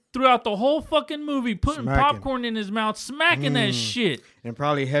here throughout the whole fucking movie, putting popcorn in his mouth, smacking that shit. And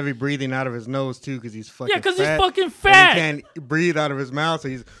probably heavy breathing out of his nose, too, because he's fucking fat. Yeah, because he's fucking fat. And he can't breathe out of his mouth, so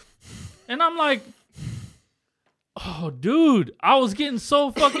he's... And I'm like, oh, dude. I was getting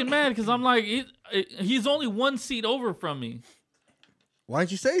so fucking mad because I'm like, he's only one seat over from me. Why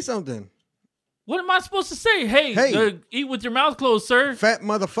didn't you say something? What am I supposed to say? Hey, eat with your mouth closed, sir. Fat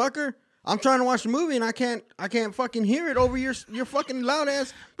motherfucker. I'm trying to watch the movie and I can't fucking hear it over your fucking loud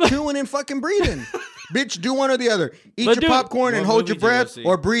ass chewing and fucking breathing. Bitch, do one or the other. Eat your popcorn and hold your breath,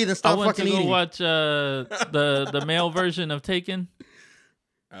 or breathe and stop fucking eating. I went to go watch the male version of Taken.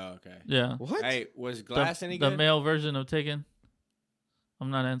 Oh, okay. Yeah. What? Hey, was Glass any good? The male version of Taken.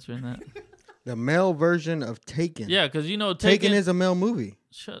 I'm not answering that. The male version of Taken. Yeah, because Taken is a male movie.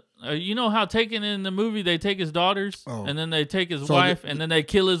 You know how Taken in the movie, they take his daughters, and then they take his wife, and then they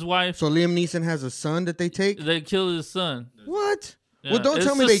kill his wife. So Liam Neeson has a son that they take? They kill his son. What? Yeah. Well, don't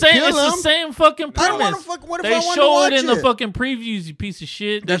tell me they kill him. It's the same fucking premise. What if they I want show to watch it in the fucking previews, you piece of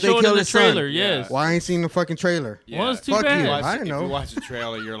shit. They show it in the trailer, yes. Well, I ain't seen the fucking trailer. Yeah. Well, it's too bad. I didn't know. If you watch the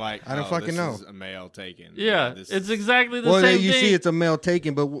trailer, you're like, I don't fucking know. This is a male Taken. Yeah, it's exactly the same thing. Well, you see it's a male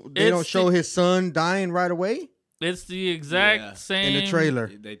Taken, but they don't show his son dying right away? It's the exact same. In the trailer.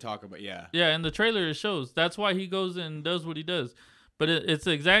 They talk about, Yeah, in the trailer it shows. That's why he goes and does what he does. But it's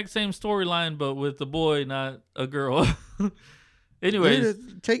the exact same storyline, but with the boy, not a girl. Anyways.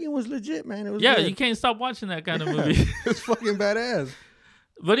 Taken was legit, man. It was good. You can't stop watching that kind of movie. It's fucking badass.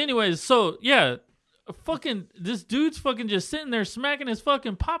 But anyways, so, fucking, this dude's fucking just sitting there smacking his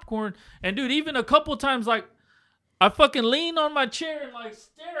fucking popcorn. And, dude, even a couple times, like, I fucking lean on my chair and, like,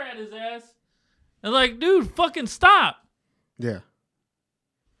 stare at his ass. And like, dude, fucking stop. Yeah.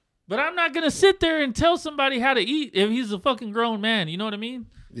 But I'm not going to sit there and tell somebody how to eat if he's a fucking grown man. You know what I mean?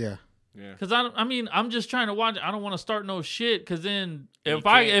 Yeah. Yeah. Because I'm just trying to watch. I don't want to start no shit. Because then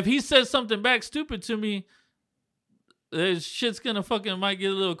if he says something back stupid to me, shit's gonna fucking might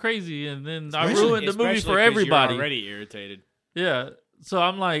get a little crazy, and then I ruined the movie for everybody. You're already irritated. Yeah. So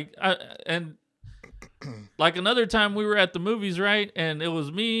I'm like, like another time we were at the movies, right? And it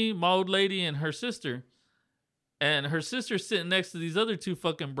was me, my old lady, and her sister. And her sister's sitting next to these other two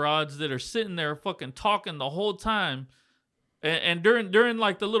fucking broads that are sitting there fucking talking the whole time. And during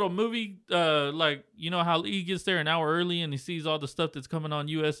like the little movie, like, you know how he gets there an hour early and he sees all the stuff that's coming on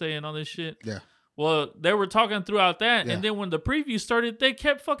USA and all this shit? Yeah. Well, they were talking throughout that. Yeah. And then when the preview started, they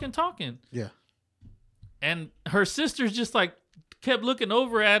kept fucking talking. Yeah. And her sister's just like kept looking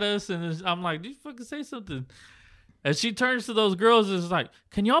over at us. And I'm like, did you fucking say something? And she turns to those girls and is like,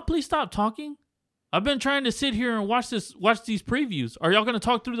 can y'all please stop talking? I've been trying to sit here and watch these previews. Are y'all going to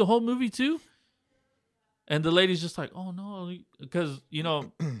talk through the whole movie too? And the lady's just like, oh no, because, you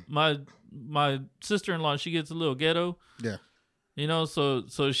know, my sister-in-law, she gets a little ghetto. Yeah. You know, so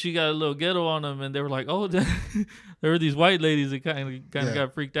she got a little ghetto on them, and they were like, oh, there were these white ladies that kind of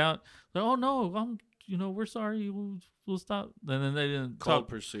got freaked out. Like, oh no, we're sorry, we'll stop. And then they didn't Cold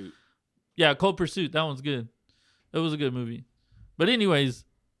Pursuit. Yeah, Cold Pursuit. That one's good. It was a good movie. But anyways,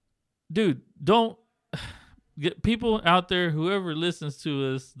 dude, don't get people out there, whoever listens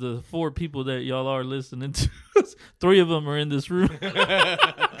to us, the 4 people that y'all are listening to, 3 of them are in this room.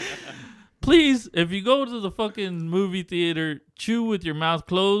 Please, if you go to the fucking movie theater, chew with your mouth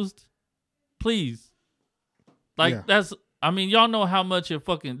closed. Please. Like, y'all know how much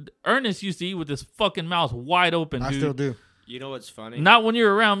Ernest used to eat with his fucking mouth wide open, dude. I still do. You know what's funny? Not when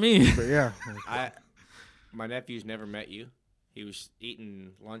you're around me. But yeah. My nephew's never met you. He was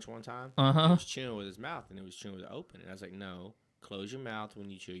eating lunch one time. Uh-huh. He was chewing with his mouth, and he was chewing with it open. And I was like, no, close your mouth when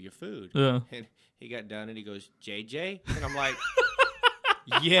you chew your food. Yeah. And he got done, and he goes, JJ? And I'm like,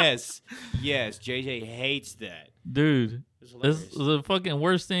 yes, JJ hates that. Dude, it's the fucking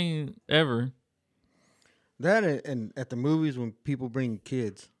worst thing ever. That and at the movies when people bring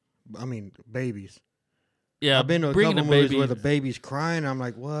babies. Yeah, I've been to a couple movies where the baby's crying. I'm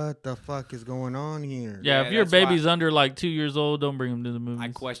like, what the fuck is going on here? Yeah, if your baby's under like 2 years old, don't bring him to the movies. I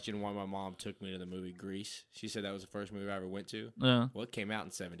question why my mom took me to the movie Grease. She said that was the first movie I ever went to. Yeah. Well, it came out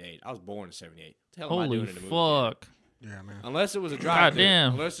in 78. I was born in 78. What the hell am I doing in the movie? Fuck. Yeah, man. Unless it was a drive-thru.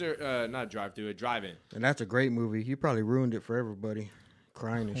 Goddamn. Unless they're not a drive-thru, a drive-in. And that's a great movie. You probably ruined it for everybody.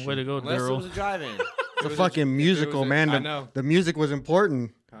 Crying and shit. Way to go, Unless Daryl. it was a drive-in. It's a fucking musical, man. I know. The music was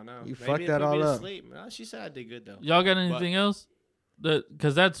important. I know. You fucked that all up. No, she said I did good, though. Y'all got anything else?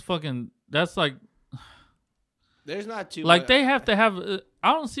 Because that's like... There's not too like, they have to have...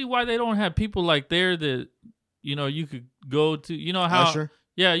 I don't see why they don't have people like there that, you know, you could go to... You know how... Usher?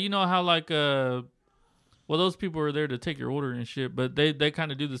 Yeah, you know how like... well, those people are there to take your order and shit, but they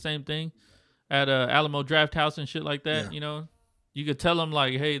kind of do the same thing at Alamo Draft House and shit like that, you know? You could tell them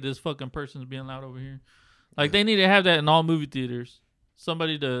like, hey, this fucking person's being loud over here. Like they need to have that in all movie theaters.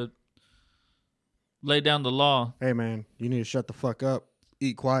 Somebody to lay down the law. Hey man, you need to shut the fuck up.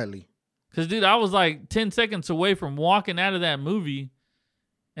 Eat quietly. Cause dude, I was like 10 seconds away from walking out of that movie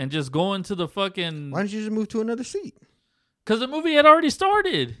and just going to the fucking. Why don't you just move to another seat? Cause the movie had already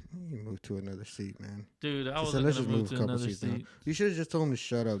started. You move to another seat, man. Dude, I was gonna move to another seat. Now. You should have just told him to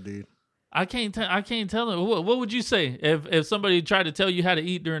shut up, dude. I can't tell him. What would you say if somebody tried to tell you how to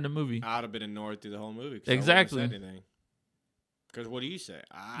eat during the movie? I'd have been ignored through the whole movie. Exactly. Because what do you say?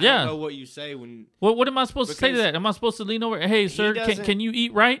 I don't know what you say when. What am I supposed to say to that? Am I supposed to lean over? Hey, sir, can you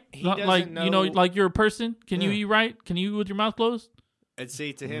eat right? Like like you're a person. Can you eat right? Can you eat with your mouth closed? And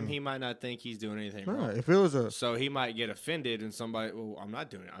see, to him, he might not think he's doing anything wrong. If it was so he might get offended, and somebody, well, I'm not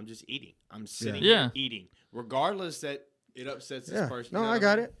doing it. I'm just eating. I'm sitting here eating, regardless that it upsets this person. No, I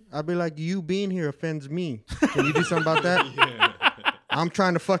got it. I'll be like, you being here offends me. Can you do something about that? I'm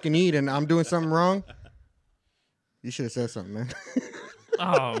trying to fucking eat, and I'm doing something wrong. You should have said something, man.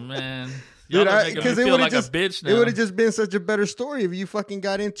 Oh man. Dude, because it would have just been such a better story if you fucking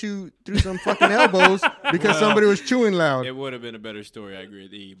got through some fucking elbows because somebody was chewing loud. It would have been a better story. I agree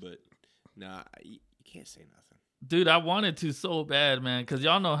with E, but nah, you can't say nothing. Dude, I wanted to so bad, man, because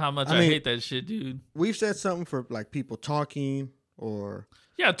y'all know how much I hate that shit, dude. We've said something for like people talking or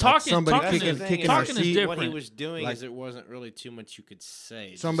talking. Somebody kicking our seat. Different. What he was doing is it wasn't really too much you could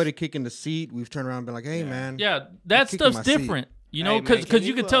say. Somebody kicking the seat. We've turned around and been like, "Hey, man." Yeah, that stuff's different. You know, because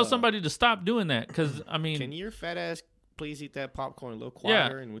you could tell somebody to stop doing that. Because I mean, can your fat ass please eat that popcorn a little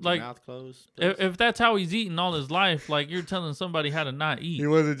quieter and with your mouth closed? If that's how he's eating all his life, like you're telling somebody how to not eat. He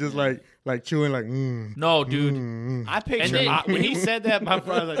wasn't just like chewing like. No, dude. I picture when he said that, my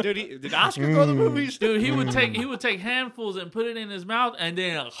brother was like, dude, did Oscar go to the movies? Dude, he would take handfuls and put it in his mouth and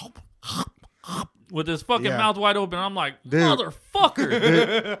then. With his fucking mouth wide open, I'm like, motherfucker.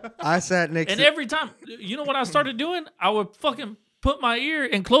 Dude, I sat next and every time, you know what I started doing? I would fucking put my ear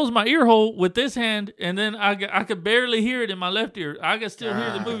and close my ear hole with this hand, and then I could barely hear it in my left ear. I could still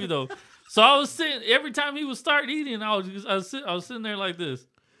hear the movie, though. So I was sitting, every time he would start eating, I was sitting there like this.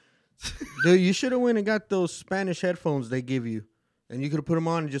 Dude, you should have went and got those Spanish headphones they give you, and you could have put them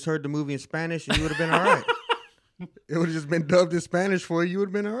on and just heard the movie in Spanish, and you would have been all right. It would have just been dubbed in Spanish for you. You would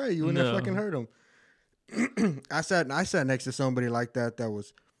have been all right. You wouldn't have fucking heard them. I sat next to somebody like that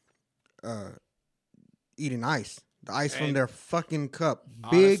was eating ice. The ice from their fucking cup.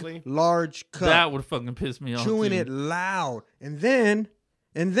 Honestly, big, large cup. That would fucking piss me off. Chewing it loud. And then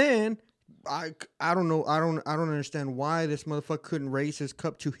I don't know. I don't understand why this motherfucker couldn't raise his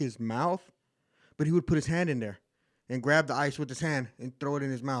cup to his mouth, but he would put his hand in there and grab the ice with his hand and throw it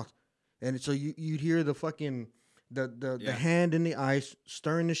in his mouth. And so you'd hear the fucking the hand in the ice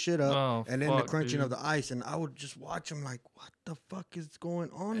stirring the shit up, and then the crunching of the ice, and I would just watch him like, what the fuck is going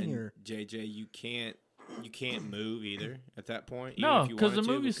on here? JJ, you can't move either at that point. No, because the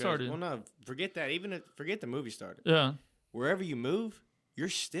movie started. Well, no, forget that. Forget the movie started. Yeah. Wherever you move, you're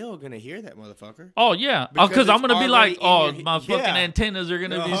still gonna hear that motherfucker. Oh yeah, because I'm gonna be like, my fucking antennas are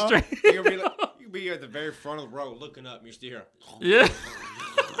gonna be straight. You'll be at the very front of the row looking up, and you still hear. Yeah.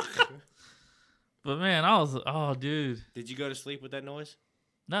 But man, dude. Did you go to sleep with that noise?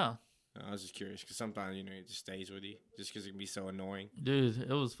 No. I was just curious because sometimes it just stays with you just because it can be so annoying. Dude,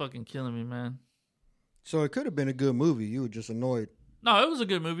 it was fucking killing me, man. So it could have been a good movie. You were just annoyed. No, it was a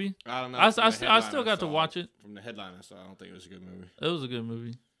good movie. I don't know. I still got to watch it. From the headline I saw, I don't think it was a good movie. It was a good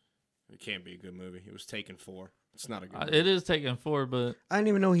movie. It can't be a good movie. It was Taken 4. It's not a good movie. It is Taken 4, but I didn't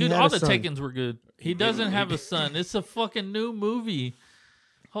even know he had all a the son. Takens were good. He doesn't have a son. It's a fucking new movie.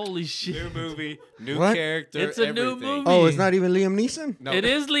 Holy shit. New movie, new What? character, It's a new movie. Oh, it's not even Liam Neeson? No. It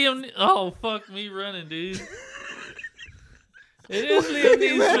is Liam. Oh, fuck me running, dude. It is Liam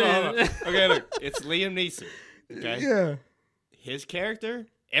Neeson. Okay, look. It's Liam Neeson. Okay? Yeah. His character,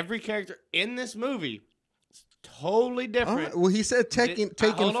 every character in this movie is totally different. Right. Well, he said Taken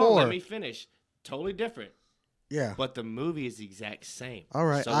 4. Hold on, let me finish. Totally different. Yeah. But the movie is the exact same. All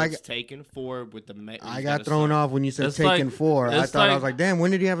right. So it's Taken 4 with the... I got thrown off when you said Taken 4. I thought I was like, damn,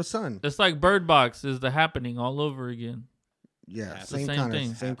 when did he have a son? It's like Bird Box is The Happening all over again. Yeah, same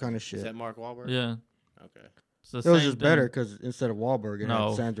kind of shit. Is that Mark Wahlberg? Yeah. Okay. It was just better because instead of Wahlberg, it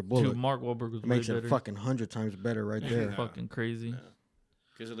had Sandra Bullock. Mark Wahlberg was makes way it better. fucking 100 times better right there. Fucking crazy.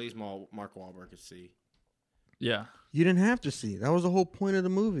 Because at least Mark Wahlberg could see. Yeah. You didn't have to see. That was the whole point of the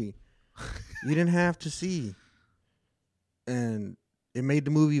movie. You didn't have to see. And it made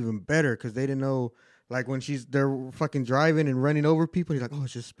the movie even better because they didn't know, like when they're fucking driving and running over people. He's like, oh,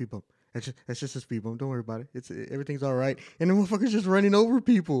 it's just people. That's just a speed bump. Don't worry about it. Everything's all right. And the motherfucker's just running over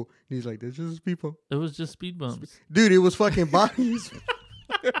people. And he's like, that's just a speed bump. It was just speed bumps. Dude, it was fucking bodies.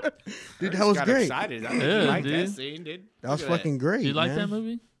 Dude, that was great. Excited. I like that scene, dude. That was fucking great. Did you like that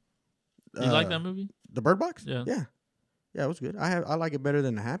movie? You like that movie? The Bird Box? Yeah. Yeah. Yeah, it was good. I like it better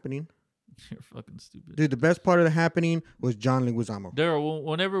than The Happening. You're fucking stupid. Dude, the best part of The Happening was John Leguizamo. Daryl,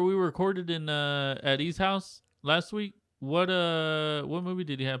 whenever we recorded in at E's house last week, what movie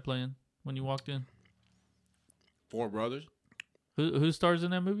did he have playing when you walked in? Four Brothers. Who stars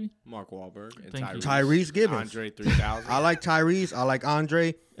in that movie? Mark Wahlberg and Tyrese Gibbons. Andre 3000. I like Tyrese. I like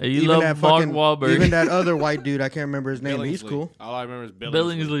Andre. Hey, you love that Mark Wahlberg. Even that other white dude, I can't remember his name. He's cool. All I remember is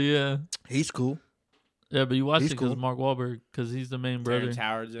Billingsley. Yeah. He's cool. Yeah, but you watched it because Mark Wahlberg, because he's the main brother.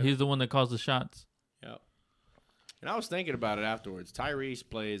 He's the one that calls the shots. Yep. And I was thinking about it afterwards. Tyrese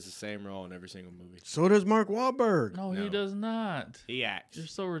plays the same role in every single movie. So does Mark Wahlberg. No, he does not. He acts. You're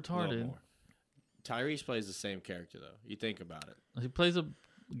so retarded. Tyrese plays the same character, though. You think about it. He plays a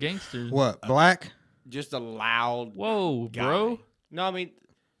gangster. What, black? Just a loud Whoa, guy. Bro. No, I mean...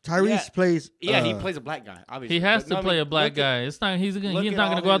 Tyrese plays. Yeah, he plays a black guy. Obviously, he has to play a black guy. It's not. He's not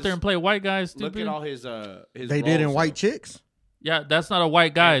going to go out there and play a white guy. Stupid. Look at all his. They did in White Chicks. Yeah, that's not a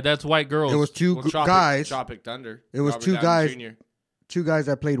white guy. That's white girls. It was two guys. Tropic Thunder. It was two guys. Two guys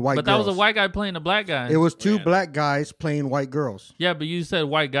that played white. But girls. that was a white guy playing a black guy. It was two black guys playing white girls. Yeah, but you said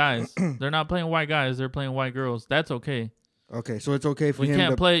white guys. They're not playing white guys. They're playing white girls. That's okay. Okay, so it's okay for him.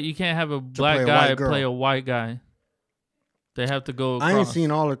 You can't have a black guy play a white guy. They have to go across. I ain't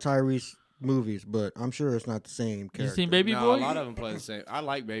seen all of Tyrese movies, but I'm sure it's not the same character. You seen Baby Boy? A lot of them play the same. I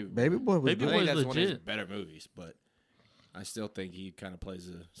like Baby Boy. Baby Boy was Baby good. Boy's that's legit. one of his better movies, but I still think he kind of plays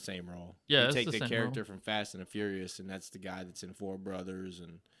the same role. Yeah, you take the character from Fast and the Furious, and that's the guy that's in Four Brothers,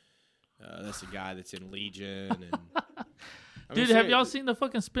 and that's the guy that's in Legion. And dude, have y'all seen the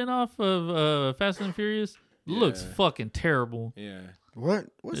fucking spinoff of Fast and the Furious? Looks fucking terrible. Yeah. What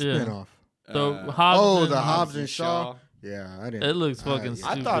spinoff? The Hobbs. The Hobbs and Shaw. Yeah, I didn't. It looks fucking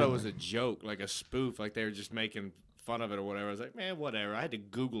stupid. I thought it was a joke, like a spoof, like they were just making fun of it or whatever. I was like, man, whatever. I had to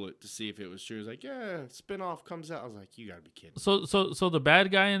Google it to see if it was true. It was like, yeah, spinoff comes out. I was like, you gotta be kidding. So the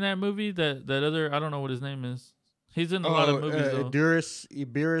bad guy in that movie, that other, I don't know what his name is. He's in a lot of movies though.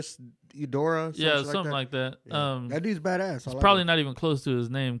 Iberis, Eudora. Something like that. Yeah. That dude's badass. It's probably not even close to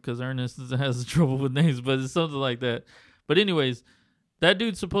his name because Ernest has trouble with names, but it's something like that. But anyways. That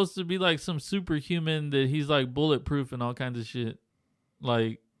dude's supposed to be like some superhuman that he's like bulletproof and all kinds of shit.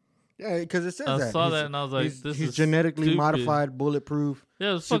 Like, yeah, because it says that. I saw that and I was like, he's genetically modified, bulletproof.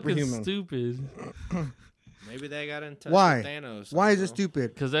 Yeah, it's fucking stupid. Maybe they got in touch with Thanos. Why is it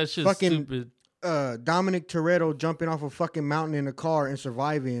stupid? Because that shit's stupid. Dominic Toretto jumping off a fucking mountain in a car and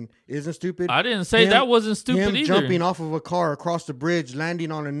surviving isn't stupid. I didn't say that wasn't stupid either. Jumping off of a car across the bridge,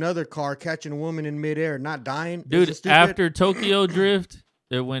 landing on another car, catching a woman in midair, not dying. Dude, after Tokyo Drift,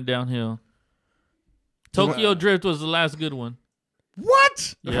 it went downhill. Tokyo Drift was the last good one.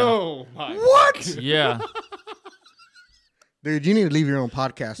 What? Yeah. Oh my! What? Yeah. Dude, you need to leave your own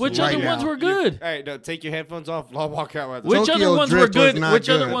podcast. Which right other now. ones were good? Hey, no, take your headphones off. I'll walk out with Which other ones were good? Which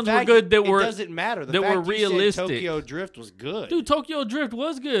other ones were good that were? It doesn't matter. That were realistic. Tokyo Drift was good. Dude, Tokyo Drift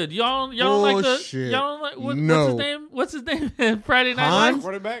was good. Y'all don't like the. Y'all don't like what's his name? Friday Night Lights.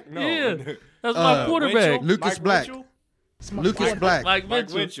 Quarterback? No. Yeah, that's my quarterback. Lucas Black. Lucas Black. Like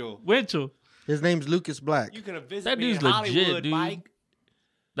Winchell. His name's Lucas Black. You could have visited that dude's me in legit, Hollywood, dude. Mike.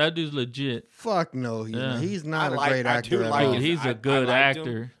 That dude's legit. Fuck no, he's not a great actor. Dude, he's a good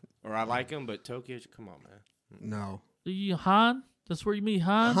actor. Or I like him, but Tokyo, come on, man. No. Han? That's where you meet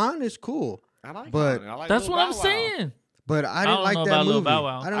Han? Han is cool. I like but Han. I like that's what I'm Bow Wow. saying. But I didn't like that movie.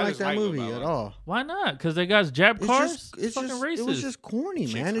 I didn't like that movie Bow Wow. at all. Why not? Because they got jab cars? It's fucking just, racist. It was just corny,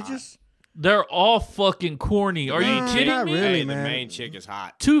 man. It just... They're all fucking corny. Are you kidding not me? really, hey, man. The main chick is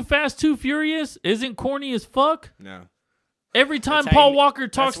hot. Too Fast, Too Furious isn't corny as fuck. No. Every time Paul Walker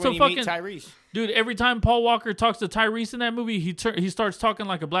talks to fucking Tyrese. Dude, every time Paul Walker talks to Tyrese in that movie, he starts talking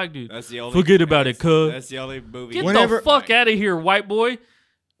like a black dude. That's the only. Forget about it, cuz. That's the only movie. Get the fuck out of here, white boy.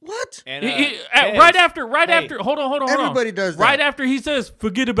 What? And, right after. Hold on. Everybody does that. Right after he says,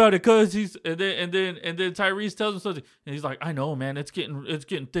 "Forget about it," cuz and then Tyrese tells him something, and he's like, "I know, man. It's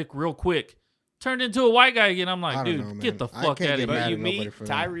getting thick real quick." Turned into a white guy again. I'm like, dude, get the fuck out of here. But you meet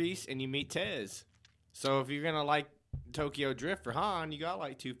Tyrese and you meet Tez. So if you're gonna like Tokyo Drift for Han, you got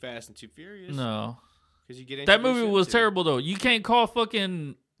like Too Fast and Too Furious. No, because you get that movie was terrible though. You can't call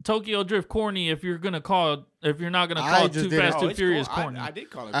fucking Tokyo Drift corny if you're not gonna call Too Fast Too Furious corny. I did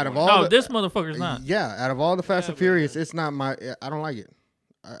call it. Out of corny. all this motherfucker's not. Yeah, out of all the Fast and Furious, it's not my. I don't like it.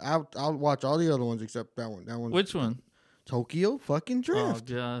 I'll watch all the other ones except that one. That one. Which one? Tokyo fucking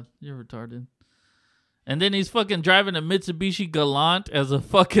Drift. Oh god, you're retarded. And then he's fucking driving a Mitsubishi Galant as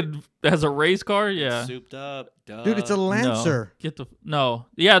a race car. Yeah, souped up, duh. Dude. It's a Lancer.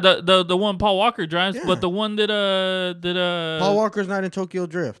 Yeah, the one Paul Walker drives, but the one that Paul Walker's not in Tokyo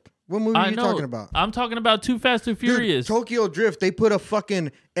Drift. What movie are you talking about? I'm talking about Too Fast and Furious. Dude, Tokyo Drift. They put a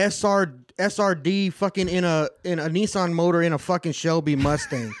fucking SRD fucking in a Nissan motor in a fucking Shelby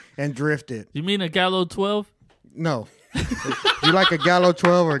Mustang and drifted. You mean a Gallo 12? No. You like a Gallo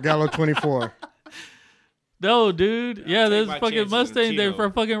 12 or a Gallo 24? No, dude. Yeah, there's fucking Mustang there for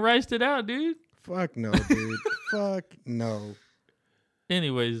fucking riced it out, dude. Fuck no, dude. Fuck no.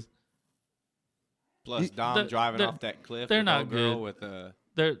 Anyways. Plus Dom driving off that cliff. They're not good. With the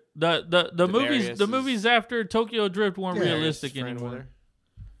movies after Tokyo Drift weren't realistic anymore.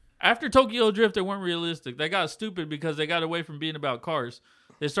 After Tokyo Drift, they weren't realistic. They got stupid because they got away from being about cars.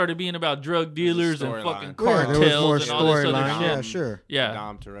 They started being about drug dealers and fucking cartels and all this other shit. Yeah, sure. Yeah.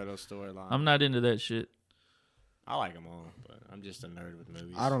 Dom Toretto storyline. I'm not into that shit. I like them all, but I'm just a nerd with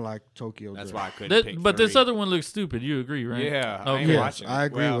movies. I don't like Tokyo Drift. That's why I couldn't pick But 3. this other one looks stupid. You agree, right? Yeah. I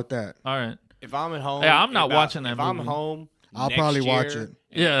agree with that. All right. If I'm at home. Yeah, I'm not watching that movie. If I'm home. I'll probably watch it.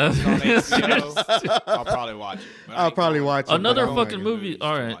 Yeah. I'll probably watch it. I'll probably watch it. Another fucking movie.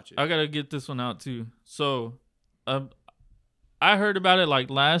 All right. I got to get this one out too. So, I heard about it like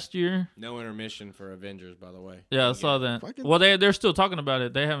last year. No intermission for Avengers, by the way. Yeah, I saw that. Well, they're still talking about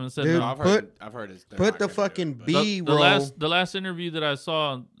it. They haven't said no. I've heard it's. Put the fucking B-roll. The last interview that I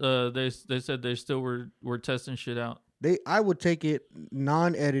saw, they said they still were testing shit out. I would take it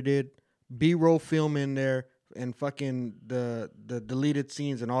non-edited, B-roll film in there, and fucking the deleted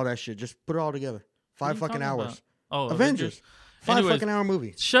scenes and all that shit. Just put it all together. 5 fucking hours. About? Oh, Avengers. 5 fucking hour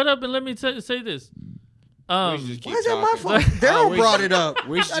movie. Shut up and let me say this. Why is that my fault? Daryl brought it up.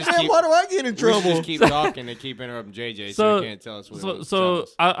 Why do I get in trouble? We just keep talking and keep interrupting JJ, so he can't tell us what. So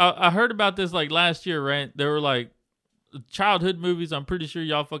I heard about this like last year, right? They were like childhood movies. I'm pretty sure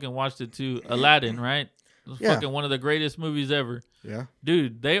y'all fucking watched it too. Aladdin, right? Fucking one of the greatest movies ever. Yeah,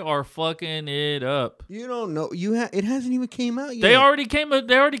 dude, they are fucking it up. You don't know. It hasn't even came out yet. They already came out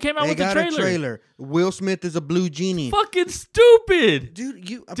with the trailer. A trailer. Will Smith is a blue genie. Fucking stupid,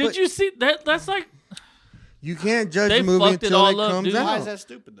 dude. Did you see that? That's like. You can't judge the movie until it comes out. Why is that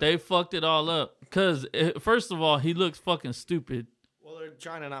stupid, though? They fucked it all up. Because, first of all, he looks fucking stupid. Well, they're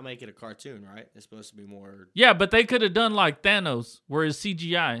trying to not make it a cartoon, right? It's supposed to be more... Yeah, but they could have done like Thanos, where it's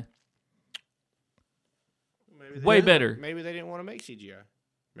CGI. Way better. Maybe they didn't want to make CGI.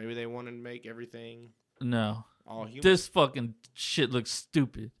 Maybe they wanted to make everything... No. All human. This fucking shit looks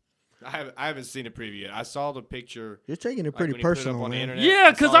stupid. I haven't seen a preview yet. I saw the picture. You're taking it pretty personal, man.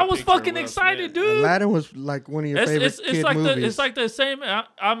 Yeah, because I was fucking excited, dude. Aladdin was like one of your favorite kid movies. It's like the same.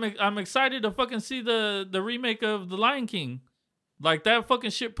 I'm excited to fucking see the remake of The Lion King. Like that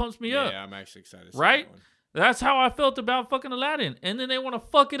fucking shit pumps me up. Yeah, I'm actually excited. Right? That's how I felt about fucking Aladdin. And then they want to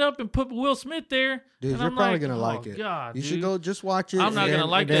fuck it up and put Will Smith there. Dude, you're probably gonna like it. God, you should go just watch it. I'm not gonna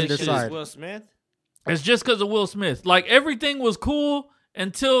like that shit. Will Smith. It's just because of Will Smith. Like everything was cool.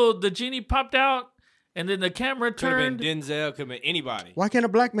 Until the genie popped out, and then the camera turned. Could have been Denzel, could have been anybody. Why can't a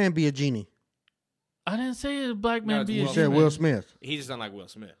black man be a genie? I didn't say a black man be a genie. You said Will Smith. He just doesn't like Will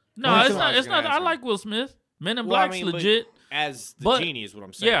Smith. No, it's not. I like Will Smith. Men in Black's legit. As the genie is what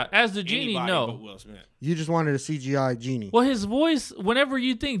I'm saying. Yeah, as the genie, anybody no. But Will Smith. You just wanted a CGI genie. Well, his voice, whenever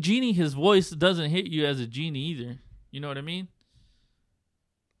you think genie, his voice doesn't hit you as a genie either. You know what I mean?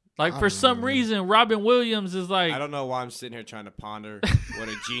 Like, for some reason, Robin Williams is like... I don't know why I'm sitting here trying to ponder what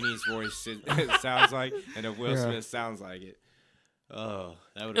a genie's voice sounds like and if Will Smith sounds like it. Oh,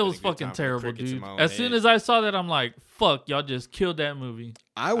 that would. It was fucking terrible, dude. As soon as I saw that, I'm like, fuck, y'all just killed that movie.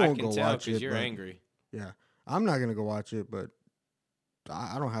 I won't go watch it. You're angry. Yeah. I'm not going to go watch it, but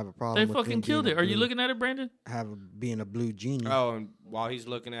I don't have a problem with fucking killed it. Are you looking at it, Brandon? Being a blue genie. Oh, and while he's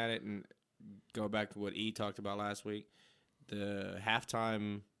looking at it and go back to what E talked about last week, the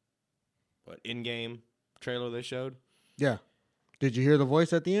halftime... in-game trailer they showed? Yeah. Did you hear the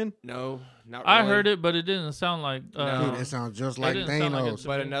voice at the end? No, not really. I heard it, but it didn't sound like... Dude, it sounds just like Thanos.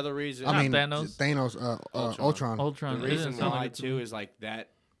 But another reason... Thanos, Ultron. Ultron. The reason why, too, is like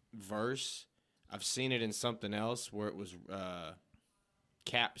that verse, I've seen it in something else where it was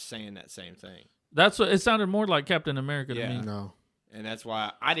Cap saying that same thing. That's what... It sounded more like Captain America to me. No. And that's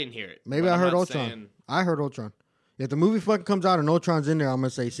why I didn't hear it. Maybe I heard Ultron. I heard Ultron. If the movie fucking comes out and Ultron's in there, I'm going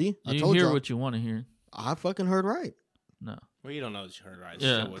to say, see, I told you. You hear what you want to hear. I fucking heard right. No. Well, you don't know what you heard right.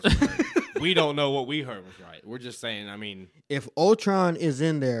 Yeah. We don't know what we heard was right. We're just saying, I mean. If Ultron is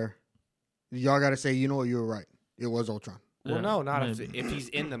in there, y'all got to say, you know what, you were right. It was Ultron. Well, no, not if he's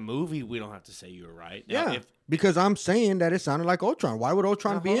in the movie. We don't have to say you were right. Now, because I'm saying that it sounded like Ultron. Why would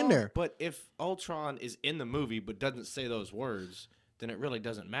Ultron be in there? But if Ultron is in the movie but doesn't say those words, then it really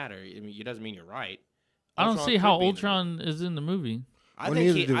doesn't matter. I mean, it doesn't mean you're right. I don't see how Ultron is in the movie.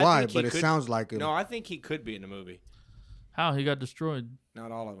 Neither do I, but it sounds like him. No, I think he could be in the movie. How? He got destroyed.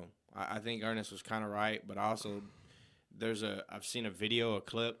 Not all of them. I think Ernest was kind of right, but also I've seen a video, a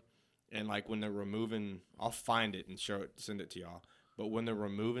clip, and like when they're removing, I'll find it and send it to y'all. But when they're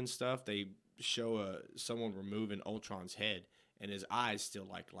removing stuff, they show someone removing Ultron's head, and his eyes still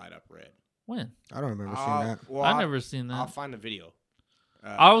like light up red. When? I don't remember seeing that. Well, I never seen that. I'll find the video.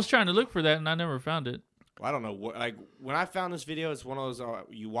 I was trying to look for that, and I never found it. Well, I don't know what. Like when I found this video, it's one of those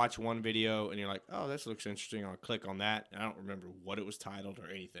you watch one video and you're like, "Oh, this looks interesting." I'll click on that, and I don't remember what it was titled or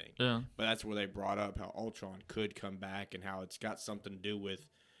anything. Yeah. But that's where they brought up how Ultron could come back and how it's got something to do with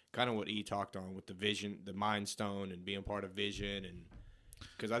kind of what E talked on with the Vision, the Mind Stone, and being part of Vision, and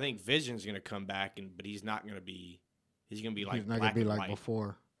because I think Vision's gonna come back, but he's not gonna be. He's gonna be like. He's not gonna be like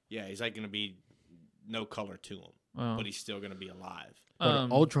before. Yeah, he's like gonna be no color to him, but he's still gonna be alive. But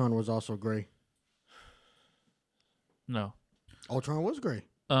Ultron was also gray. No. Ultron was gray.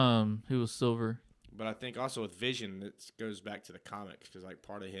 He was silver. But I think also with Vision, it goes back to the comics because like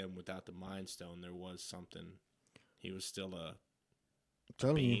part of him without the Mind Stone, there was something. He was still a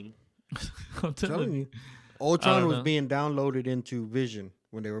being. I'm telling you. Ultron was being downloaded into Vision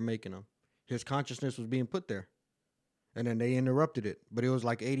when they were making him. His consciousness was being put there. And then they interrupted it. But it was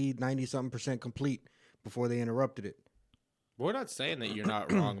like 80, 90-something% complete before they interrupted it. We're not saying that you're not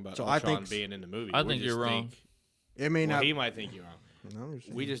wrong about Ultron being in the movie. I think you're wrong. It may not. He might think you're wrong. No,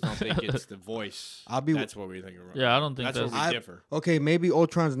 we just don't think it's the voice. That's what we think you're wrong. Yeah, I don't think that's where we differ. Okay, maybe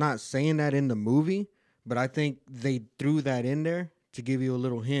Ultron's not saying that in the movie, but I think they threw that in there to give you a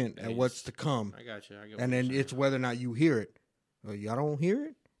little hint at what's to come. I got you. And then it's whether or not you hear it. Y'all don't hear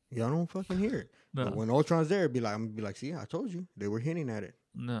it? Y'all don't fucking hear it. No. But when Ultron's there, I'm gonna be like, see, I told you. They were hinting at it.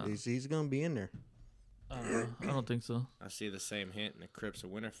 No. He's going to be in there. I don't think so. I see the same hint in the Crypts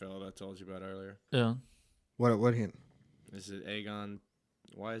of Winterfell I told you about earlier. Yeah. What hint? Is it Aegon?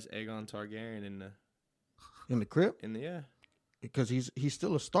 Why is Aegon Targaryen in the crypt? Because he's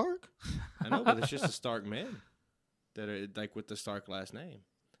still a Stark. I know, but it's just the Stark men that are like with the Stark last name.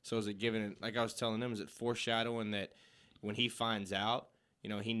 So is it giving? Like I was telling them, is it foreshadowing that when he finds out,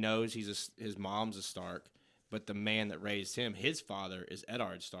 he knows his mom's a Stark, but the man that raised him, his father, is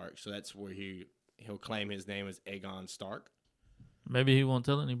Eddard Stark. So that's where he'll claim his name as Aegon Stark. Maybe he won't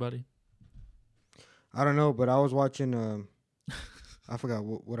tell anybody. I don't know, but I was watching. I forgot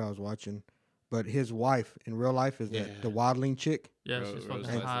what I was watching, but his wife in real life is the Wadling chick. Yeah, she's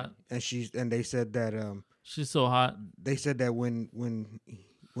fucking hot. And they said that she's so hot. They said that when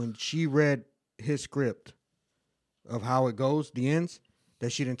she read his script of how it goes, the ends,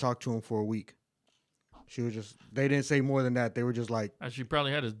 that she didn't talk to him for a week. She was just. They didn't say more than that. They were just like. She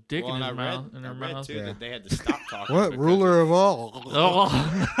probably had his dick in his mouth. I read too that they had to stop talking. What ruler of all?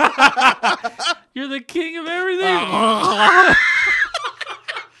 You're the king of everything.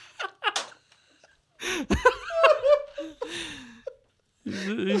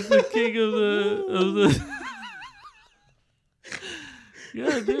 He's the king of the.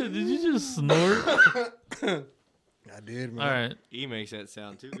 Yeah, dude. Did you just snort? I did, man. All right. He makes that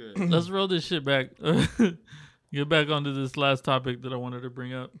sound too good. Let's roll this shit back. Get back onto this last topic that I wanted to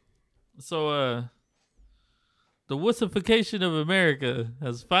bring up. So, the wussification of America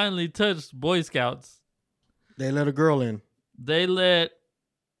has finally touched Boy Scouts. They let a girl in. They let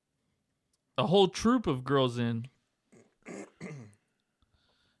a whole troop of girls in.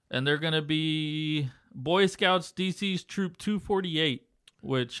 And they're going to be Boy Scouts DC's Troop 248,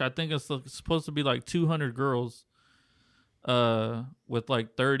 which I think is supposed to be like 200 girls. With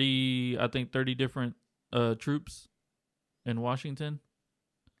like 30 different troops in Washington.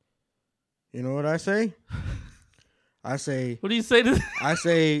 You know what I say? I say. What do you say to that? I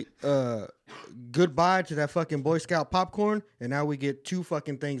say goodbye to that fucking Boy Scout popcorn, and now we get two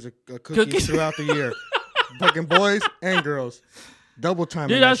fucking things of cookies throughout the year. Fucking boys and girls. Double time.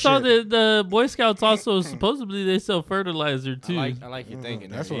 Dude, I saw that the Boy Scouts also supposedly they sell fertilizer too. I like your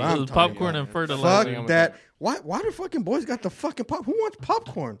thinking. That's what I'm talking popcorn about. And fertilizer. Fuck that. Why the fucking boys got the fucking pop? Who wants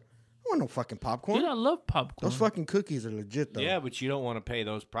popcorn? I want no fucking popcorn. Dude, I love popcorn. Those fucking cookies are legit though. Yeah, but you don't want to pay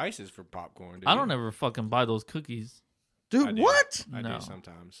those prices for popcorn, do you? I don't ever fucking buy those cookies. Dude, what? I do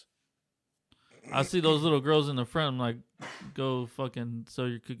sometimes. I see those little girls in the front. I'm like, go fucking sell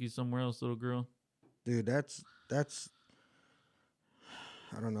your cookies somewhere else, little girl. Dude, that's.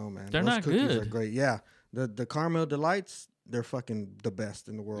 I don't know, man. They're those not cookies good. Are great. Yeah, the caramel delights. They're fucking the best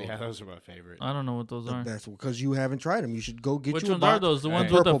in the world. Yeah, those are my favorite. I don't know what those are. The best because you haven't tried them. You should go get Which you a ones box. are those? The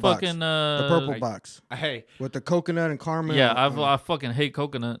ones with the fucking the purple box. Hey, with the coconut and caramel. Yeah, I fucking hate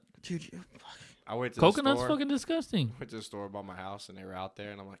coconut. Dude, I went to coconut's the store. fucking disgusting. Went to the store by my house and they were out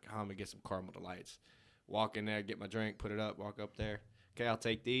there and I'm like, I'm gonna get some caramel delights. Walk in there, get my drink, put it up, walk up there. Okay, I'll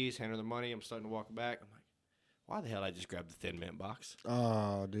take these. Hand her the money. I'm starting to walk back. I'm like, why the hell did I just grab the Thin Mint box?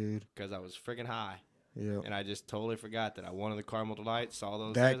 Oh, dude. Because I was freaking high. Yeah. And I just totally forgot that I wanted the caramel delights. Saw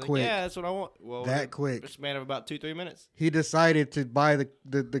those. That quick. Like, yeah, that's what I want. Well, that quick. It's a span of about 2-3 minutes. He decided to buy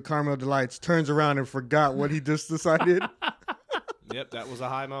the caramel delights. Turns around and forgot what he just decided. Yep, that was a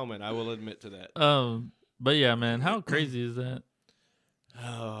high moment. I will admit to that. But yeah, man, how crazy is that?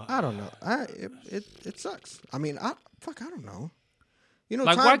 I don't know. It sucks. I mean, I don't know. You know,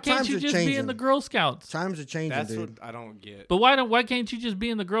 like why can't you just be in the Girl Scouts? Times are changing. That's dude. what I don't get. But why can't you just be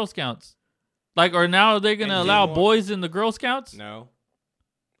in the Girl Scouts? Like, or now are they gonna allow boys in the Girl Scouts? No.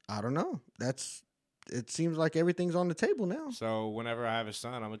 I don't know. It seems like everything's on the table now. So whenever I have a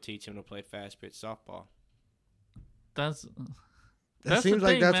son, I'm gonna teach him to play fast pitch softball. It seems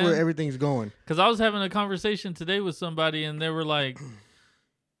like that's where everything's going. Because I was having a conversation today with somebody, and they were like,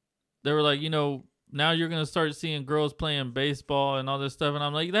 you know, now you're gonna start seeing girls playing baseball and all this stuff, and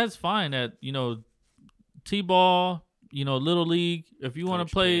I'm like, that's fine at, you know, t-ball, you know, little league. If you want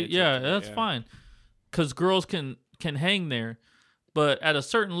to play, that's fine, because girls can hang there, but at a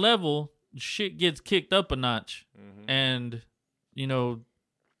certain level, shit gets kicked up a notch, and you know,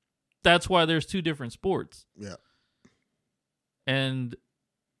 that's why there's two different sports. Yeah. And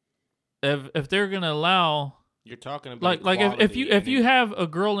if they're gonna allow, you're talking about like if you have a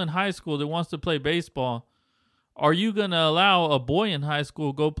girl in high school that wants to play baseball, are you gonna allow a boy in high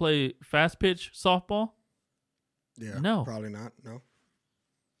school go play fast pitch softball? Yeah, no, probably not. No.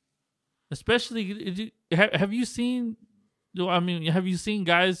 Especially, have you seen? I mean, have you seen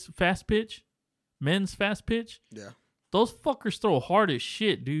guys fast pitch, men's fast pitch? Yeah, those fuckers throw hard as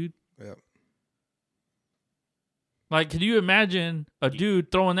shit, dude. Yeah. Like, can you imagine a dude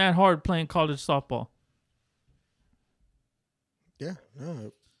throwing that hard playing college softball? Yeah,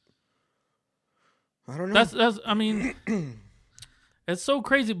 no. I don't know. That's. I mean, it's so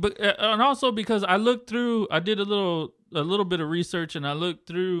crazy. But and also because I did a little bit of research, and I looked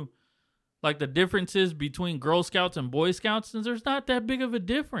through like the differences between Girl Scouts and Boy Scouts, and there's not that big of a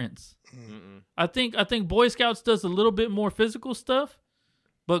difference. Mm-mm. I think Boy Scouts does a little bit more physical stuff.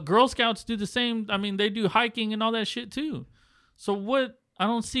 But Girl Scouts do the same. I mean, they do hiking and all that shit too. So what? I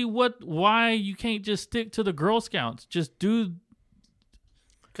don't see why you can't just stick to the Girl Scouts. Just do.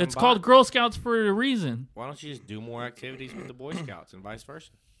 It's called Girl Scouts for a reason. Why don't you just do more activities with the Boy Scouts and vice versa?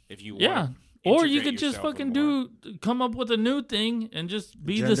 If you want. Or you could just fucking come up with a new thing and just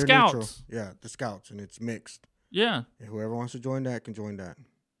be the Scouts. Neutral. Yeah, the Scouts, and it's mixed. Yeah. And whoever wants to join that can join that.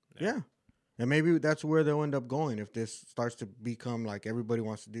 Yeah. And maybe that's where they'll end up going if this starts to become like everybody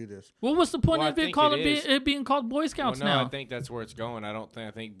wants to do this. Well, what's the point of it being called Boy Scouts now? I think that's where it's going.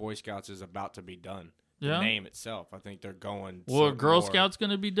 I think Boy Scouts is about to be done. The name itself. I think they're going. Well, Girl Scouts going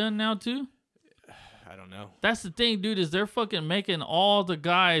to be done now too? I don't know. That's the thing, dude, is they're fucking making all the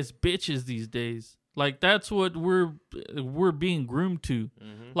guys bitches these days. Like, that's what we're being groomed to.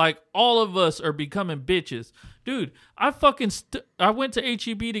 Mm-hmm. Like, all of us are becoming bitches. Dude, I went to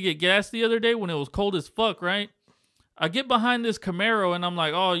HEB to get gas the other day when it was cold as fuck, right? I get behind this Camaro and I'm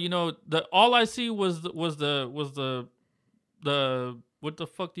like, oh, you know, all I see was the what the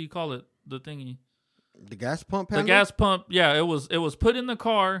fuck do you call it? The thingy. The gas pump handle? The gas pump, yeah, it was put in the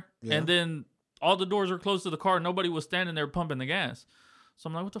car, and then all the doors were closed to the car. Nobody was standing there pumping the gas. So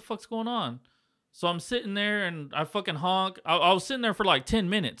I'm like, what the fuck's going on? So I'm sitting there and I fucking honk. I was sitting there for like 10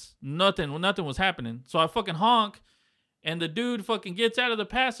 minutes. Nothing was happening. So I fucking honk, and the dude fucking gets out of the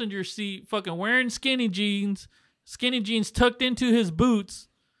passenger seat fucking wearing skinny jeans tucked into his boots,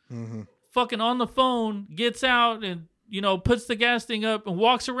 fucking on the phone, gets out and, you know, puts the gas thing up and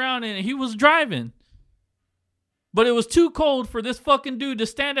walks around, and he was driving. But it was too cold for this fucking dude to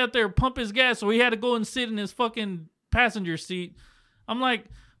stand out there and pump his gas, so he had to go and sit in his fucking passenger seat. I'm like,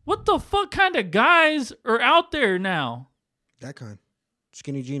 what the fuck kind of guys are out there now? That kind.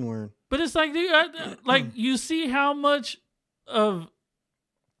 Skinny jean wearing. But it's like, dude, like, you see how much of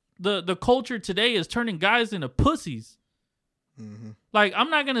the culture today is turning guys into pussies. Mm-hmm. Like, I'm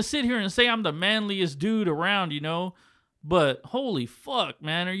not going to sit here and say I'm the manliest dude around, you know, but holy fuck,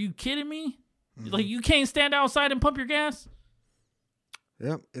 man, are you kidding me? Mm-hmm. Like, you can't stand outside and pump your gas?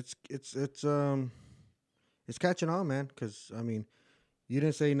 Yep, it's catching on, man, because, I mean, You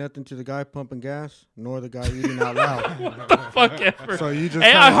didn't say nothing to the guy pumping gas, nor the guy eating out loud. Fuck ever. So you just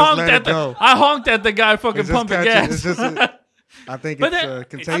I honked at the guy fucking pumping gas. I think it's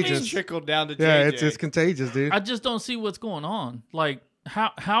contagious. It's trickled down to JJ. Yeah, it's just contagious, dude. I just don't see what's going on. Like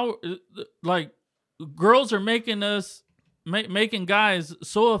how like girls are making us making guys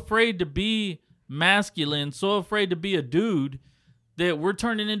so afraid to be masculine, so afraid to be a dude that we're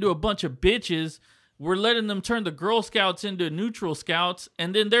turning into a bunch of bitches. We're letting them turn the Girl Scouts into neutral scouts,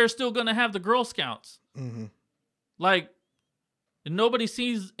 and then they're still going to have the Girl Scouts. Mm-hmm. Like, nobody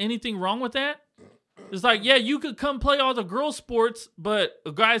sees anything wrong with that? It's like, yeah, you could come play all the girl sports, but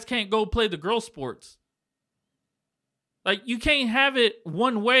guys can't go play the girl sports. Like, you can't have it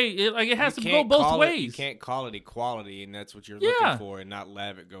one way. It has to go both ways. You can't call it equality, and that's what you're looking for, and not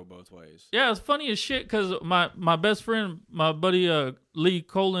have it go both ways. Yeah, it's funny as shit, because my best friend, my buddy Lee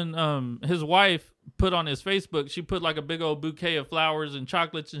Colin, his wife put on his Facebook, she put like a big old bouquet of flowers and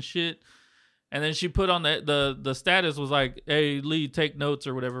chocolates and shit, and then she put on the status was like, hey, Lee, take notes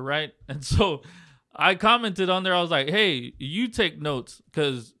or whatever, right? And so I commented on there, I was like, hey, you take notes,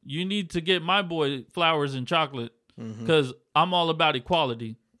 because you need to get my boy flowers and chocolate. Because I'm all about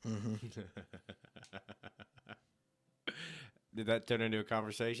equality. Mm-hmm. Did that turn into a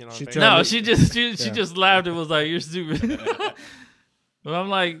conversation on Facebook? No, she just laughed and was like, "You're stupid." But I'm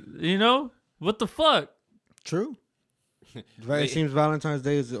like, what the fuck? True. It seems Valentine's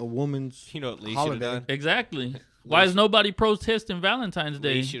Day is a woman's holiday. Exactly. Why is nobody protesting Valentine's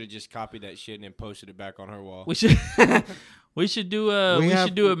Day? Lee should have just copied that shit and then posted it back on her wall. We should. We should do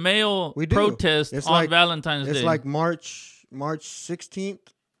a male protest on Valentine's Day. It's like March 16th.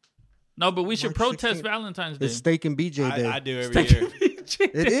 No, but we should protest 16th. Valentine's Day. It's Steak and BJ Day. I do every year.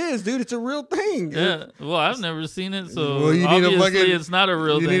 It is, dude. It's a real thing. Yeah. Well, I've never seen it, so obviously it's not a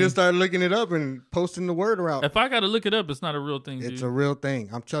real thing. You need to start looking it up and posting the word around. If I got to look it up, it's not a real thing, dude. It's a real thing.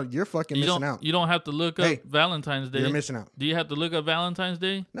 I'm telling you, you're fucking missing out. You don't have to look up Valentine's Day. You're missing out. Do you have to look up Valentine's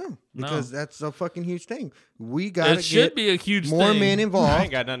Day? No, because that's a fucking huge thing. We got to should be a huge more thing. men involved. I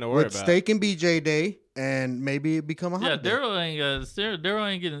ain't got nothing to worry about. Steak and BJ Day, and maybe it become a holiday. Yeah,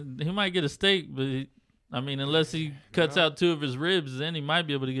 Daryl ain't getting. He might get a steak, but unless he cuts out 2 of his ribs, then he might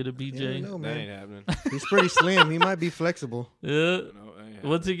be able to get a BJ. No, that ain't happening. He's pretty slim. He might be flexible. Yeah.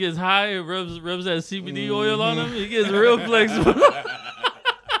 Once he gets high, rubs that CBD oil on him, he gets real flexible.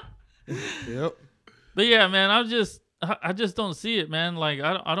 Yep. But yeah, man, I just don't see it, man. Like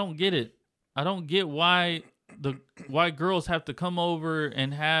I don't get it. I don't get why girls have to come over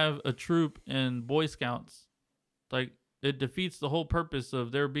and have a troop in Boy Scouts. Like, it defeats the whole purpose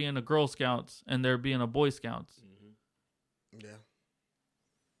of there being a Girl Scouts and there being a Boy Scouts. Mm-hmm. Yeah.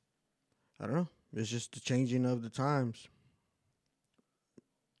 I don't know. It's just the changing of the times.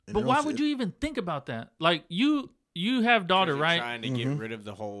 But why would you even think about that? Like, you have daughter, right? Trying to get rid of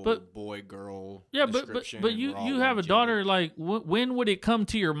the whole boy-girl. Yeah, but you have a daughter. Like, when would it come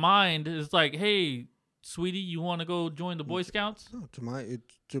to your mind? It's like, hey, sweetie, you want to go join the Boy Scouts? No,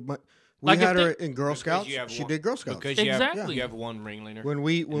 we had her in Girl Scouts. She did Girl Scouts. Because you have one ringleader. When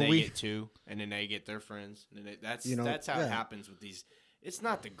we get 2, and then they get their friends. And that's how it happens with these. It's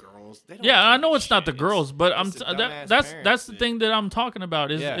not the girls. They don't I know it's not the girls, but that's the thing that I'm talking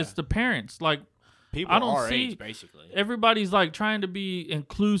about. It's the parents. Like, people our age, basically. Everybody's like trying to be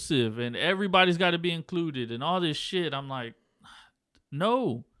inclusive, and everybody's got to be included, and all this shit. I'm like,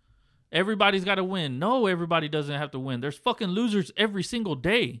 no. Everybody's got to win. No, everybody doesn't have to win. There's fucking losers every single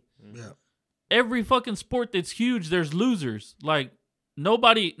day. Yeah. Every fucking sport that's huge, there's losers. Like,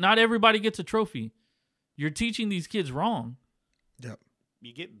 not everybody gets a trophy. You're teaching these kids wrong. Yep.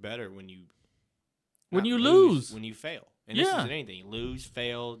 You get better when you lose. When you fail. And this isn't anything. You lose,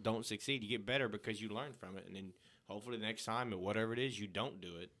 fail, don't succeed. You get better because you learn from it. And then hopefully the next time, whatever it is, you don't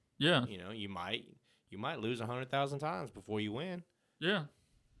do it. Yeah. You might lose 100,000 times before you win. Yeah.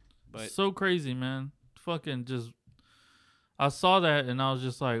 But so crazy, man. Fucking just, I saw that and I was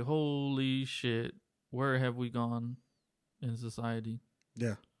just like, holy shit, where have we gone in society?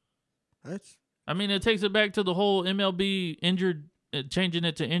 Yeah. It takes it back to the whole MLB changing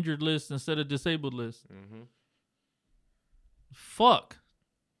it to injured list instead of disabled list. Mm-hmm. Fuck.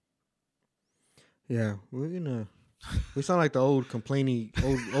 Yeah, we sound like the old complaining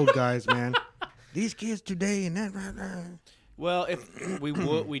old guys, man. These kids today and that. Well, if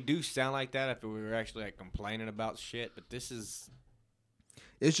we do sound like that if we were actually like complaining about shit, but this is.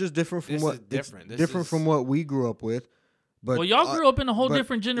 It's just different from from what we grew up with. But y'all grew up in a whole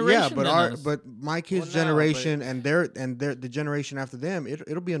different generation. Yeah, but my kids' generation and the generation after them,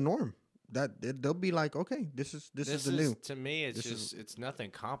 it'll be a norm. they'll be like, okay, this is the new. To me, it's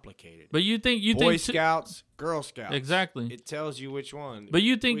nothing complicated. But you think Boy Scouts, Girl Scouts, exactly. It tells you which one. But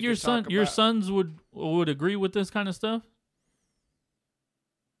you think your sons would agree with this kind of stuff?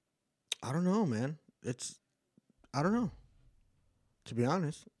 I don't know, man. I don't know. To be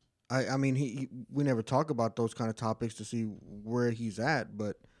honest, I mean, we never talk about those kind of topics to see where he's at,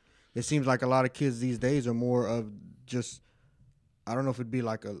 but it seems like a lot of kids these days are more of just, I don't know if it'd be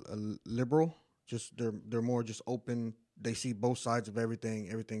like a liberal, just they're more just open. They see both sides of everything.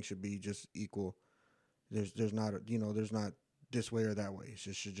 Everything should be just equal. There's not there's not this way or that way.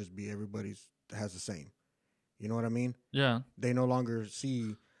 It should just be everybody's has the same. You know what I mean? Yeah. They no longer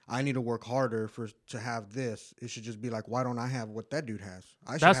see, I need to work harder to have this. It should just be like, why don't I have what that dude has?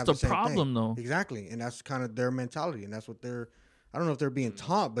 I should that's have the same problem, thing. though. Exactly, and that's kind of their mentality, and that's what they're. I don't know if they're being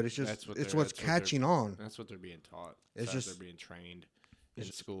taught, but it's just what's catching on. That's what they're being taught. It's just they're being trained in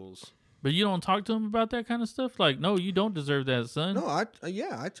schools. But you don't talk to them about that kind of stuff? Like, no, you don't deserve that, son. No, I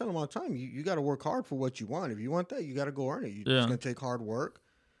tell them all the time. You got to work hard for what you want. If you want that, you got to go earn it. It's going to take hard work,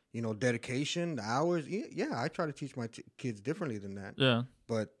 dedication, the hours. Yeah, I try to teach my kids differently than that. Yeah.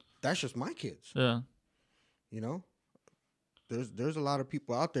 But that's just my kids. Yeah. There's a lot of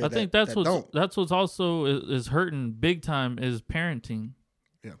people out there. I think that's what's also is hurting big time is parenting.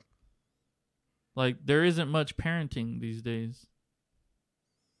 Yeah. Like there isn't much parenting these days.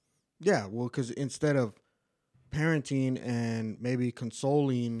 Yeah, well, because instead of parenting and maybe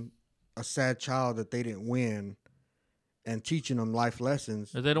consoling a sad child that they didn't win and teaching them life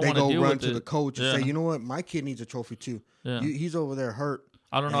lessons, they go run to the coach and say, you know what, my kid needs a trophy too. Yeah. He's over there hurt.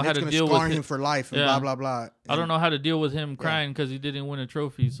 I don't know how to deal with him for life and blah, blah, blah. I don't know how to deal with him crying because he didn't win a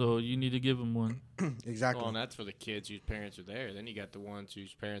trophy, so you need to give him one. Exactly. Well, and that's for the kids whose parents are there. Then you got the ones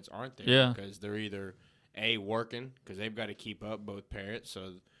whose parents aren't there because they're either, A, working because they've got to keep up both parents,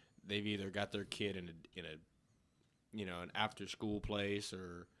 so they've either got their kid in a an after-school place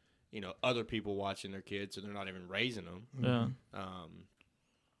or, other people watching their kids, so they're not even raising them. Yeah.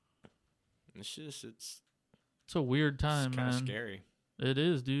 It's a weird time, man. It's kind of scary. It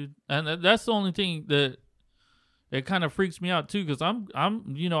is, dude, and that's the only thing that it kind of freaks me out too, because I'm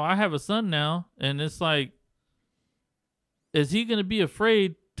I have a son now, and it's like, is he gonna be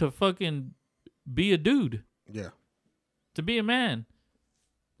afraid to fucking be a dude? Yeah, to be a man,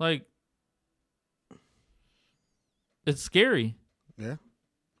 like, it's scary. Yeah.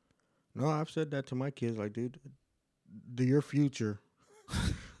 No, I've said that to my kids, like, dude, your future.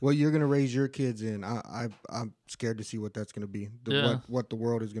 What you're gonna raise your kids in, I'm scared to see what that's gonna be. What the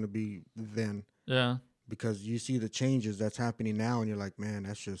world is gonna be then. Yeah. Because you see the changes that's happening now, and you're like, man,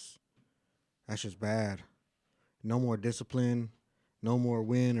 that's just bad. No more discipline, no more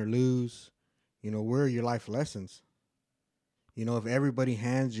win or lose. Where are your life lessons? If everybody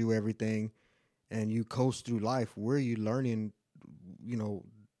hands you everything, and you coast through life, where are you learning?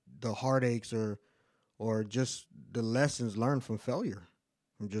 The heartaches or just the lessons learned from failure.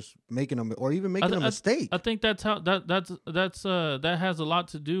 From just making them, or even making a mistake. I think that's how that has a lot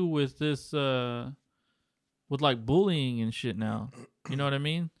to do with this, with like bullying and shit now. You know what I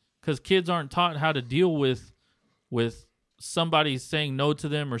mean? Because kids aren't taught how to deal with somebody saying no to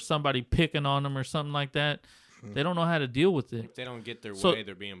them or somebody picking on them or something like that. They don't know how to deal with it. If they don't get their way,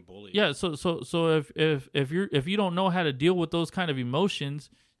 they're being bullied. Yeah. So if you don't know how to deal with those kind of emotions,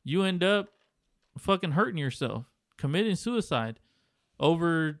 you end up fucking hurting yourself, committing suicide.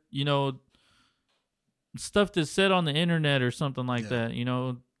 Over, stuff that's said on the internet or something like that,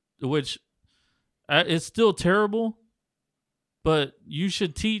 which it's still terrible, but you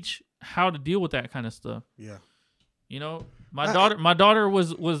should teach how to deal with that kind of stuff. Yeah. My daughter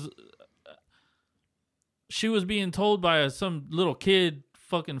was she was being told by some little kid,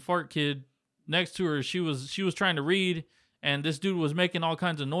 fucking fart kid next to her. She was trying to read, and this dude was making all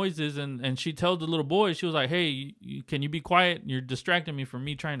kinds of noises, and she told the little boy, she was like, hey, can you be quiet? You're distracting me from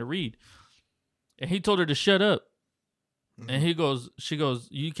me trying to read. And he told her to shut up. Mm-hmm. And she goes,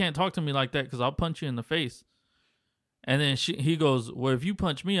 you can't talk to me like that because I'll punch you in the face. And then he goes, well, if you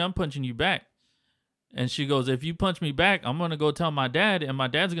punch me, I'm punching you back. And she goes, if you punch me back, I'm going to go tell my dad, and my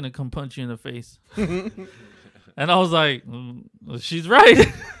dad's going to come punch you in the face. And I was like, she's right.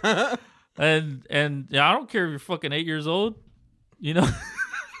 And I don't care if you're fucking 8 years old,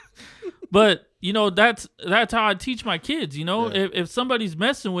 but that's how I teach my kids. If somebody's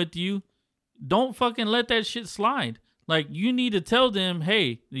messing with you, don't fucking let that shit slide. Like, you need to tell them,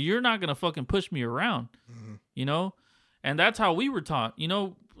 hey, you're not gonna fucking push me around. Mm-hmm. And that's how we were taught.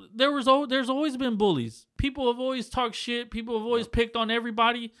 There's always been bullies. People have always talked shit. People have always picked on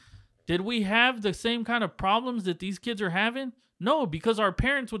everybody. Did we have the same kind of problems that these kids are having? No, because our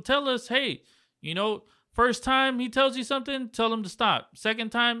parents would tell us, hey, first time he tells you something, tell him to stop.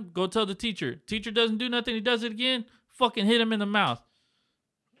 Second time, go tell the teacher. Teacher doesn't do nothing, he does it again, fucking hit him in the mouth.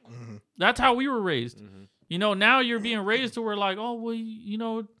 Mm-hmm. That's how we were raised. Mm-hmm. Now you're being raised to where like, oh, well,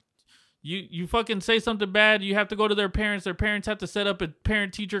 you fucking say something bad, you have to go to their parents. Their parents have to set up a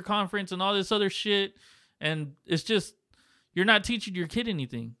parent-teacher conference and all this other shit. And it's just, you're not teaching your kid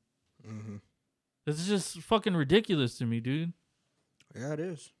anything. Mm-hmm. It's just fucking ridiculous to me, dude. Yeah, it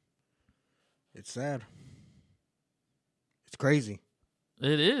is. It's sad. It's crazy.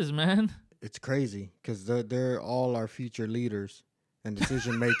 It is, man. It's crazy because they're all our future leaders and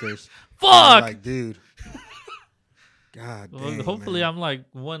decision makers. Fuck! Like, dude. God damn, hopefully man. I'm like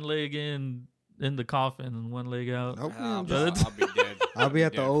one leg in the coffin and one leg out. Hopefully I'll be dead. I'll be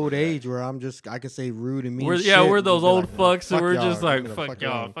at the old age where I can say rude and mean we're those old fucks who we're just like, fuck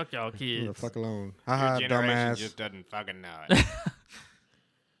y'all kids. Fuck alone. Haha, dumbass. Just doesn't fucking know it.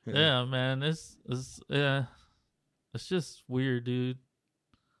 Yeah, man. It's just weird, dude.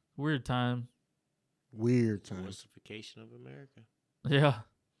 Weird time. Weird time. Russification of America. Yeah.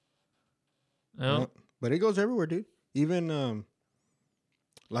 Yep. But it goes everywhere, dude. Even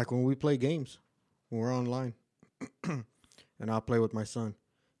like when we play games, when we're online, and I'll play with my son.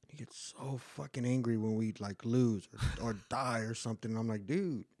 He gets so fucking angry when we like lose or die or something. And I'm like,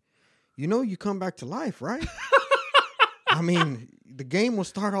 dude, you come back to life, right? I mean, the game will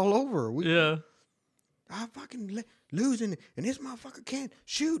start all over. I fucking losing, and this motherfucker can't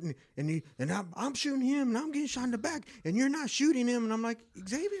shoot, and I'm shooting him, and I'm getting shot in the back, and you're not shooting him, and I'm like,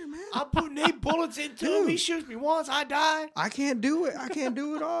 Xavier, man, I'm putting 8 bullets into him. He shoots me once, I die. I can't do it. I can't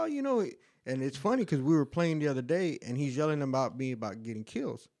do it all, And it's funny because we were playing the other day, and he's yelling about me about getting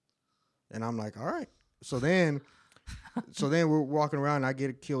kills, and I'm like, all right. So then we're walking around, and I get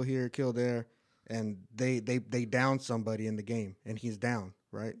a kill here, kill there, and they down somebody in the game, and he's down,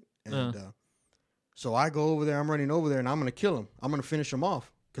 right, and. So I go over there, I'm running over there, and I'm going to kill him. I'm going to finish him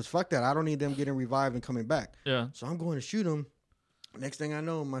off. Because fuck that. I don't need them getting revived and coming back. Yeah. So I'm going to shoot him. Next thing I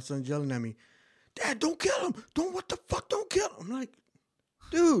know, my son's yelling at me, Dad, don't kill him. What the fuck? Don't kill him. I'm like,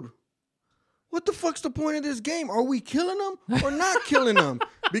 dude, what the fuck's the point of this game? Are we killing him or not killing him?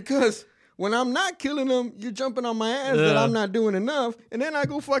 Because when I'm not killing him, you're jumping on my ass that I'm not doing enough. And then I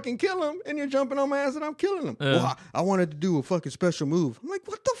go fucking kill him, and you're jumping on my ass that I'm killing him. Yeah. Well, I wanted to do a fucking special move. I'm like,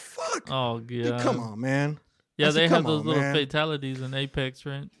 what the fuck? Oh, God. Dude, come on, man. Yeah, they have those little fatalities in Apex,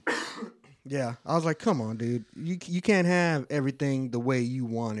 right? Yeah. I was like, come on, dude. You can't have everything the way you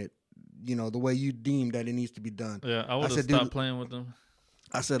want it, the way you deem that it needs to be done. Yeah, I would have stopped playing with them.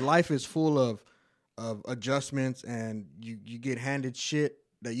 I said, life is full of adjustments, and you get handed shit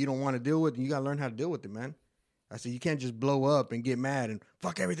that you don't want to deal with, and you got to learn how to deal with it, man. I said, you can't just blow up and get mad and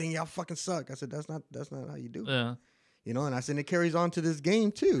fuck everything, y'all fucking suck. I said, that's not how you do it. Yeah. And I said, it carries on to this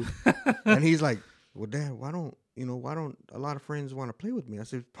game too. And he's like, well, Dad, why don't a lot of friends want to play with me? I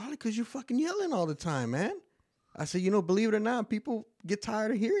said, probably because you're fucking yelling all the time, man. I said, believe it or not, people get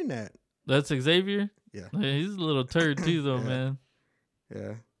tired of hearing that. That's Xavier? Yeah. He's a little turd too, though, man.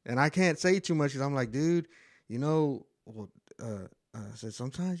 Yeah. And I can't say too much because I'm like, dude, I said,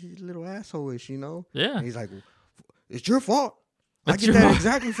 sometimes you're a little asshole-ish, Yeah. And he's like, well, it's your fault. I get that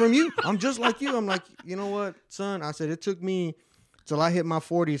exactly from you. I'm just like you. I'm like, you know what, son? I said, it took me till I hit my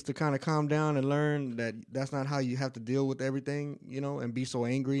 40s to kind of calm down and learn that that's not how you have to deal with everything, and be so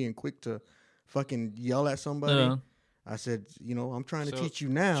angry and quick to fucking yell at somebody. Yeah. I said, I'm trying to teach you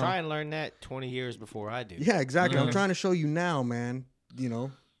now. Try and learn that 20 years before I do. Yeah, exactly. Yeah. I'm trying to show you now, man,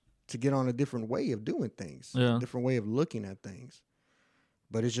 to get on a different way of doing things, a different way of looking at things.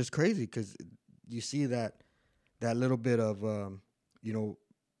 But it's just crazy because you see that little bit of,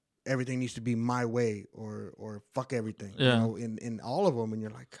 everything needs to be my way or fuck everything, in all of them. And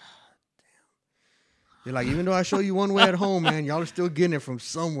you're like, God damn. You're like, even though I show you one way at home, man, y'all are still getting it from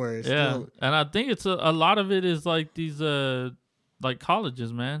somewhere. It's still... And I think it's a lot of it is like these, like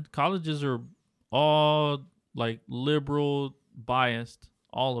colleges, man. Colleges are all like liberal biased,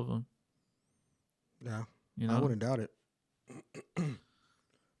 all of them. Yeah. I wouldn't doubt it.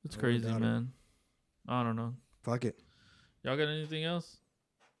 It's crazy, man. I don't know. Fuck it. Y'all got anything else?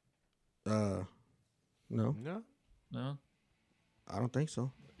 No. No? No? I don't think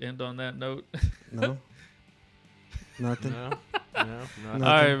so. End on that note. No. Nothing. No. All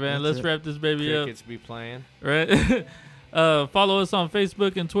right, man. Let's wrap this baby up. Crickets be playing. Right? Follow us on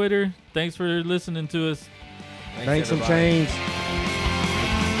Facebook and Twitter. Thanks for listening to us. Thanks some change.